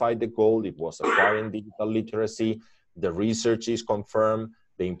identified the goal, it was acquiring digital literacy, the research is confirmed,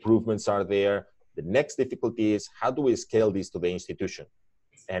 the improvements are there. The next difficulty is how do we scale this to the institution?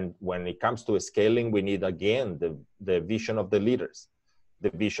 And when it comes to scaling, we need again the vision of the leaders, the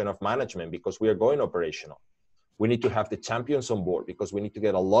vision of management because we are going operational. We need to have the champions on board because we need to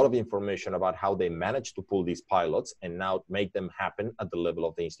get a lot of information about how they manage to pull these pilots and now make them happen at the level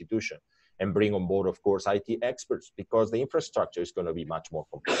of the institution. And bring on board, of course, IT experts because the infrastructure is going to be much more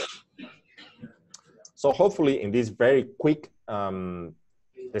complex. So hopefully in this very quick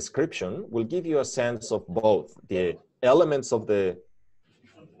description, we'll give you a sense of both the elements of the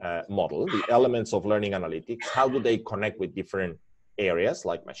model, the elements of learning analytics, how do they connect with different areas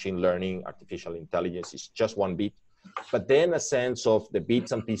like machine learning, artificial intelligence is just one bit, but then a sense of the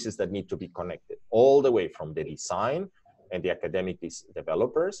bits and pieces that need to be connected all the way from the design and the academic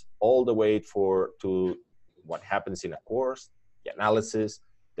developers, all the way to what happens in a course, the analysis,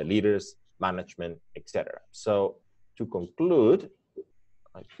 the leaders, management, etc. So to conclude,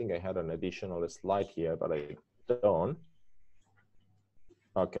 I think I had an additional slide here, but I don't.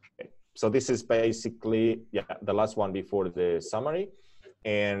 Okay, so this is basically, the last one before the summary.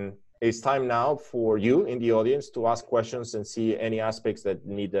 And it's time now for you in the audience to ask questions and see any aspects that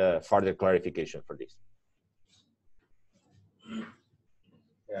need further clarification for this.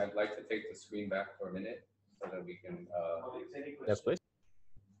 I'd like to take the screen back for a minute so that we can. Yes, please.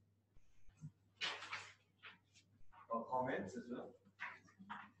 Or comments as well?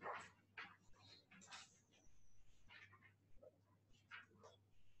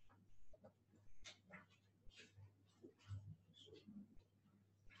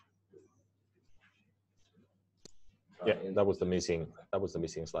 Yeah, that was the missing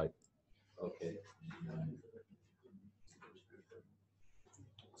slide. Okay.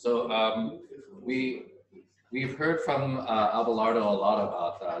 So we've heard from Abelardo a lot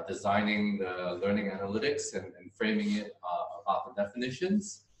about designing the learning analytics and framing it about the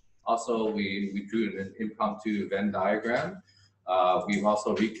definitions. Also, we drew an impromptu Venn diagram. We've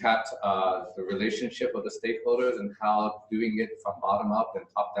also recapped the relationship of the stakeholders and how doing it from bottom up and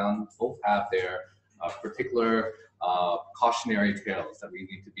top down both have their particular cautionary tales that we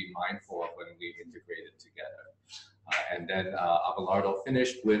need to be mindful of when we integrate it together. And then Abelardo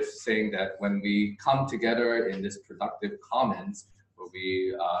finished with saying that when we come together in this productive commons, where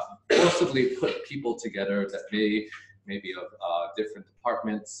we forcibly put people together that may be of different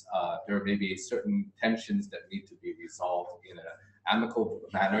departments, there may be certain tensions that need to be resolved in an amicable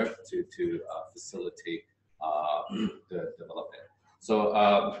manner to facilitate the development. So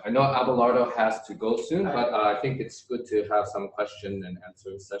I know Abelardo has to go soon, but I think it's good to have some question and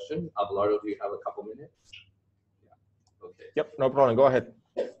answer session. Abelardo, do you have a couple minutes? Yeah. Okay. Yep, no problem. Go ahead.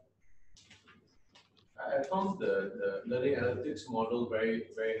 I found the learning analytics model very,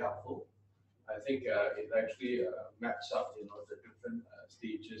 very helpful. I think it actually maps up, the different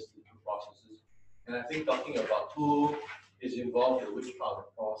stages, different processes. And I think talking about who is involved in which part of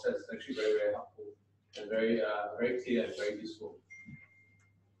the process is actually very, very helpful and very, very clear and very useful.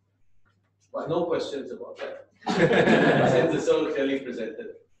 But no questions about that. Since it's so clearly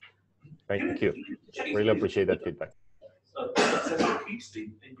presented. Thank you. Really appreciate that feedback. Successful case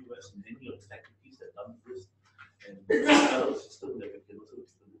in the US and any of the activities that done this and the system that we can also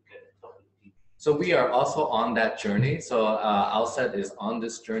look at and talk to the team. So we are also on that journey. So ALSET is on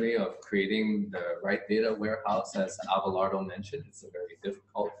this journey of creating the right data warehouse, as Abelardo mentioned. It's a very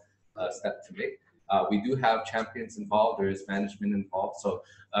difficult step to make. We do have champions involved, there is management involved. So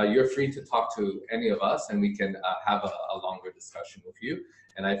you're free to talk to any of us and we can have a longer discussion with you.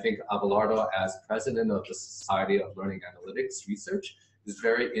 And I think Abelardo, as president of the Society of Learning Analytics Research, is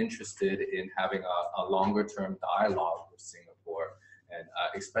very interested in having a longer term dialogue with Singapore and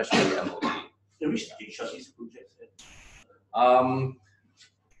especially MOE. Which stage are these projects at?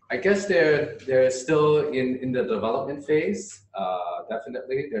 I guess they're still in the development phase.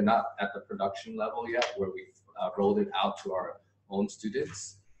 Definitely, they're not at the production level yet, where we've rolled it out to our own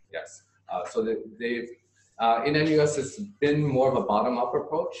students. Yes, so they've in NUS it's been more of a bottom-up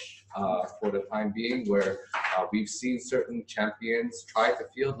approach for the time being, where we've seen certain champions try to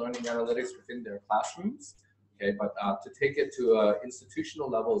field learning analytics within their classrooms. Okay, but to take it to an institutional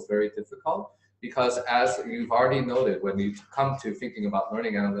level is very difficult. Because as you've already noted, when you come to thinking about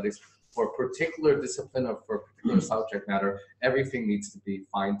learning analytics for a particular discipline or for a particular subject matter, everything needs to be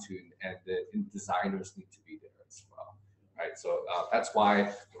fine-tuned and the designers need to be there as well, right? So that's why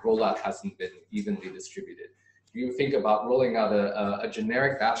the rollout hasn't been evenly distributed. If you think about rolling out a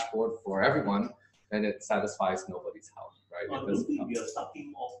generic dashboard for everyone, then it satisfies nobody's health, right? I don't think we are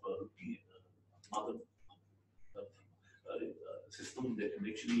starting off looking at another system that can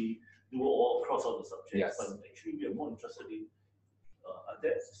actually do all across all the subjects, yes. But actually we are more interested in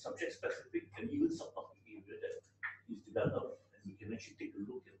that subject specific and even subtopic area that is developed, and we can actually take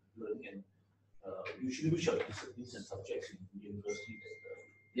a look at learning and usually which are disciplines and subjects in university that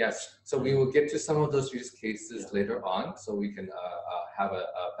yes, so we will get to some of those use cases later on, so we can have a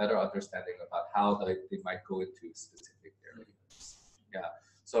better understanding about how they might go into specific areas. Yeah,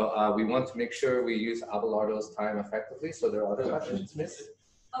 so we want to make sure we use Abelardo's time effectively. So there are other questions, Miss?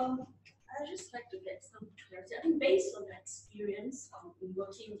 I'd just like to get some clarity. I think based on your experience in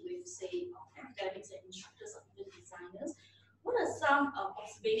working with, say, academics and instructors or even designers, what are some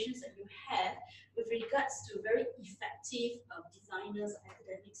observations that you have with regards to very effective designers,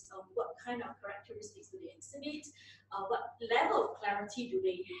 academics? What kind of characteristics do they exhibit? What level of clarity do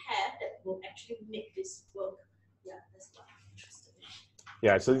they have that will actually make this work? Yeah, that's what I'm interested in.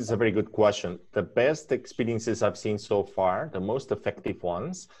 Yeah, so this is a very good question. The best experiences I've seen so far, the most effective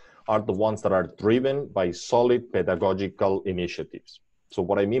ones, are the ones that are driven by solid pedagogical initiatives. So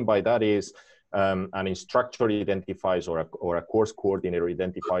what I mean by that is an instructor identifies or a course coordinator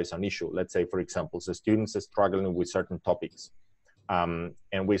identifies an issue. Let's say, for example, the students are struggling with certain topics. And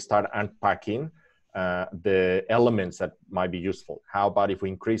we start unpacking the elements that might be useful. How about if we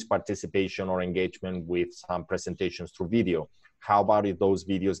increase participation or engagement with some presentations through video? How about if those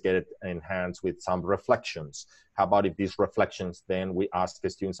videos get enhanced with some reflections? How about if these reflections, then we ask the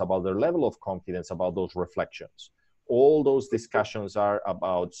students about their level of confidence about those reflections? All those discussions are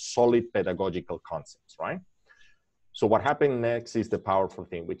about solid pedagogical concepts, right? So what happened next is the powerful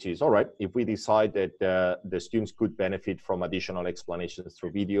thing, which is, all right, if we decide that the students could benefit from additional explanations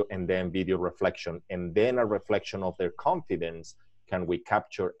through video and then video reflection, and then a reflection of their confidence, can we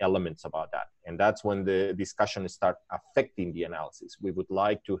capture elements about that? And that's when the discussion starts affecting the analysis. We would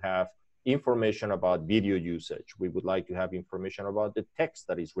like to have information about video usage. We would like to have information about the text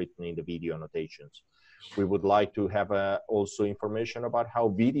that is written in the video annotations. We would like to have also information about how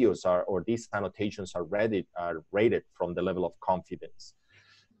videos are, or these annotations are rated from the level of confidence.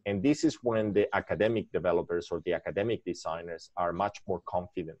 And this is when the academic developers or the academic designers are much more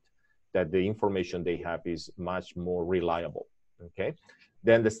confident that the information they have is much more reliable, okay?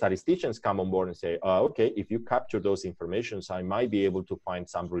 Then the statisticians come on board and say, oh, okay, if you capture those informations, I might be able to find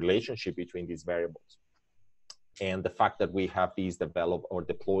some relationship between these variables. And the fact that we have these develop or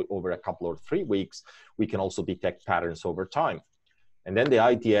deploy over a couple or 3 weeks, we can also detect patterns over time. And then the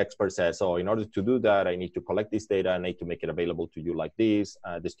IT expert says, oh, in order to do that, I need to collect this data. I need to make it available to you like this.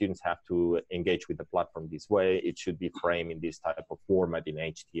 The students have to engage with the platform this way. It should be framed in this type of format in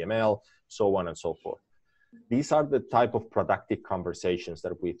HTML, so on and so forth. These are the type of productive conversations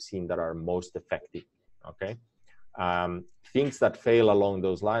that we've seen that are most effective, okay? Things that fail along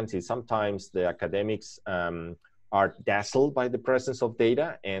those lines is sometimes the academics are dazzled by the presence of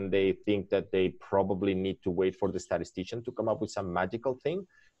data, and they think that they probably need to wait for the statistician to come up with some magical thing,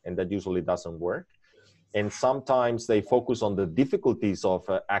 and that usually doesn't work. And sometimes they focus on the difficulties of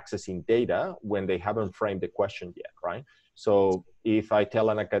accessing data when they haven't framed the question yet, right? So if I tell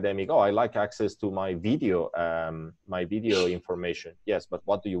an academic, oh, I like access to my video information. Yes, but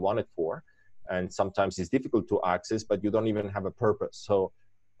what do you want it for? And sometimes it's difficult to access, but you don't even have a purpose. So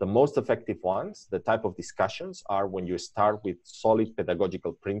the most effective ones, the type of discussions, are when you start with solid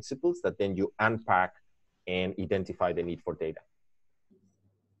pedagogical principles that then you unpack and identify the need for data.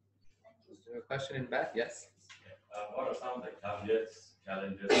 Is there a question in back? Yes. What are some of the caveats,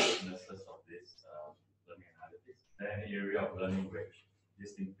 challenges, weaknesses of this learning analytics? Is there any area of learning which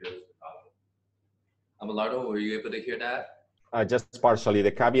this thing fails to cover? Abelardo, were you able to hear that? Just partially.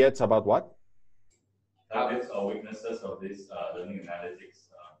 The caveats about what? Caveats or weaknesses of this learning analytics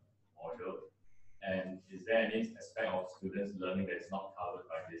module, and is there any aspect of students learning that is not covered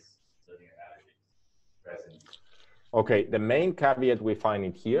by this learning analytics presently? Okay, the main caveat we find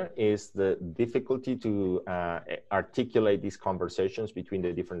in here is the difficulty to articulate these conversations between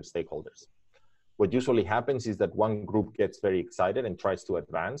the different stakeholders. What usually happens is that one group gets very excited and tries to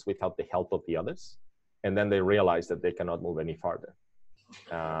advance without the help of the others, and then they realize that they cannot move any farther.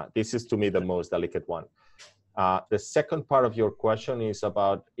 This is, to me, the most delicate one. The second part of your question is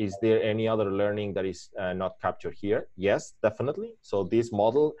about, is there any other learning that is not captured here? Yes, definitely. So this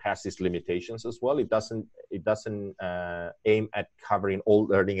model has its limitations as well. It doesn't aim at covering all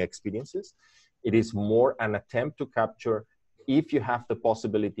learning experiences. It is more an attempt to capture, if you have the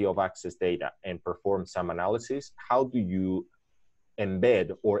possibility of access data and perform some analysis, how do you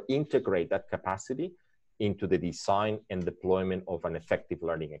embed or integrate that capacity into the design and deployment of an effective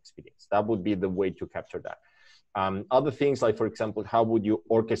learning experience? That would be the way to capture that. Other things like, for example, how would you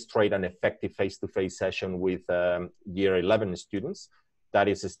orchestrate an effective face-to-face session with year 11 students? That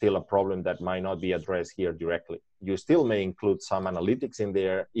is still a problem that might not be addressed here directly. You still may include some analytics in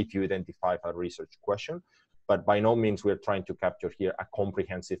there if you identify a research question, but by no means we're trying to capture here a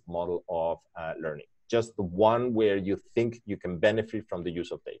comprehensive model of learning. Just one where you think you can benefit from the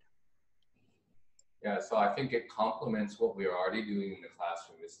use of data. Yeah, so I think it complements what we're already doing in the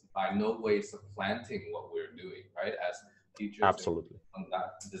classroom. It's by no way supplanting what we're doing, right? As teachers, absolutely, and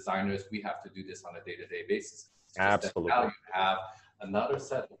designers, we have to do this on a day-to-day basis. It's absolutely. Now you have another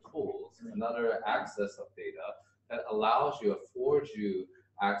set of tools, another access of data that allows you, affords you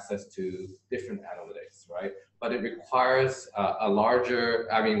access to different analytics, right? But it requires a larger,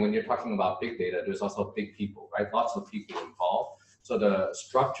 I mean, when you're talking about big data, there's also big people, right? Lots of people involved. So the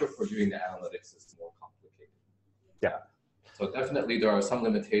structure for doing the analytics is more complicated. Yeah. So definitely there are some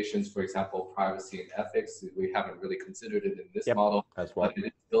limitations, for example, privacy and ethics. We haven't really considered it in this model, as well. But it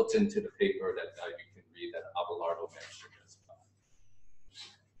is built into the paper that you can read that Abelardo mentioned as well.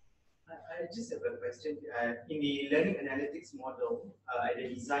 I just have a question. In the learning analytics model, at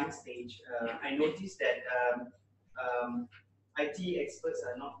the design stage, I noticed that IT experts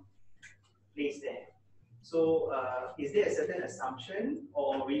are not placed there. So is there a certain assumption,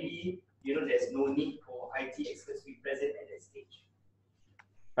 or really, there's no need for IT experts to be present at that stage?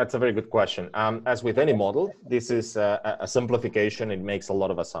 That's a very good question. As with any model, this is a simplification. It makes a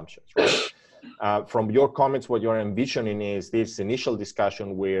lot of assumptions, right? From your comments, what you're envisioning is this initial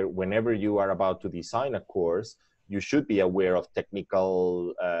discussion where whenever you are about to design a course, you should be aware of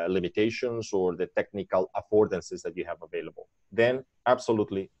technical limitations or the technical affordances that you have available. Then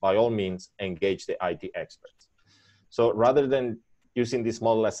absolutely, by all means, engage the IT experts. So rather than using this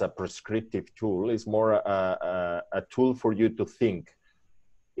model as a prescriptive tool, it's more a tool for you to think.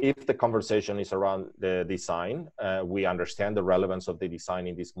 If the conversation is around the design, we understand the relevance of the design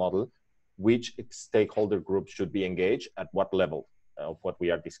in this model, which stakeholder groups should be engaged at what level of what we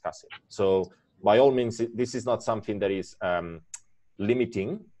are discussing. So by all means, this is not something that is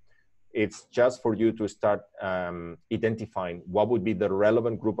limiting. It's just for you to start identifying what would be the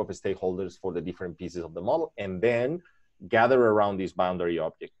relevant group of stakeholders for the different pieces of the model, and then gather around this boundary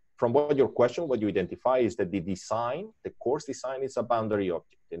object. From what your question, what you identify is that the design, the course design is a boundary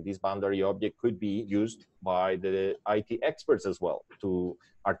object. And this boundary object could be used by the IT experts as well to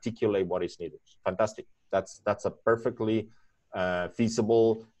articulate what is needed. Fantastic. That's a perfectly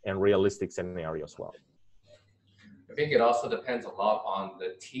feasible and realistic scenario as well. I think it also depends a lot on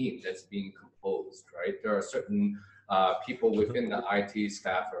the team that's being composed, right? There are certain people within the IT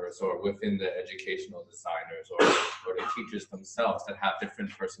staffers or within the educational designers or the teachers themselves that have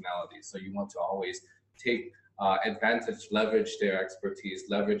different personalities. So you want to always take advantage, leverage their expertise,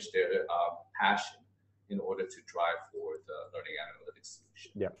 leverage their passion in order to drive forward the learning analytics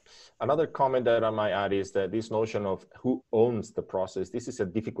solution. Yeah. Another comment that I might add is that this notion of who owns the process, this is a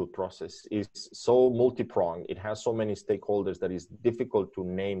difficult process. It's so multi-pronged. It has so many stakeholders that it's difficult to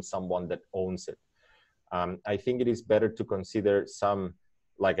name someone that owns it. I think it is better to consider some,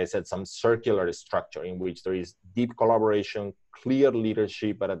 like I said, some circular structure in which there is deep collaboration, clear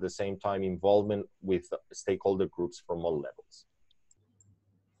leadership, but at the same time involvement with stakeholder groups from all levels.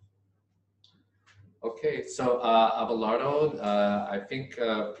 Okay, so Abelardo, I think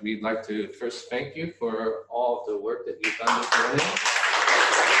we'd like to first thank you for all of the work that you've done this morning.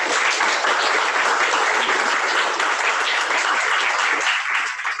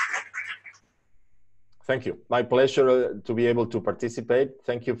 Thank you. My pleasure to be able to participate.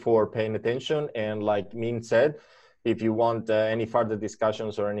 Thank you for paying attention. And like Min said, if you want any further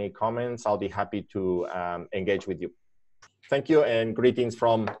discussions or any comments, I'll be happy to engage with you. Thank you, and greetings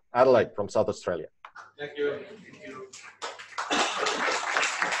from Adelaide, from South Australia. Thank you. Thank you.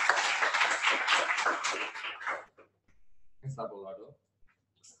 Thanks, Abelardo.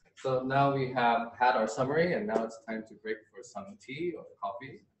 So now we have had our summary, and now it's time to break for some tea or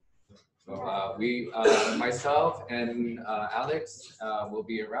coffee. So myself and Alex will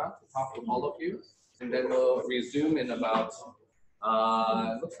be around to talk to all of you, and then we'll resume in about,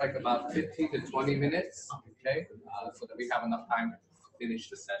 looks like about 15 to 20 minutes, okay? So that we have enough time to finish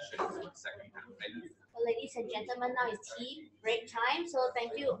the session in the second half. Thank you. Well, ladies and gentlemen, now it's tea break time. So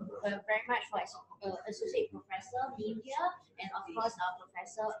thank you very much for Associate Professor Media and of course our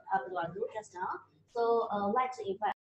Professor Abelardo just now. So I'd like to invite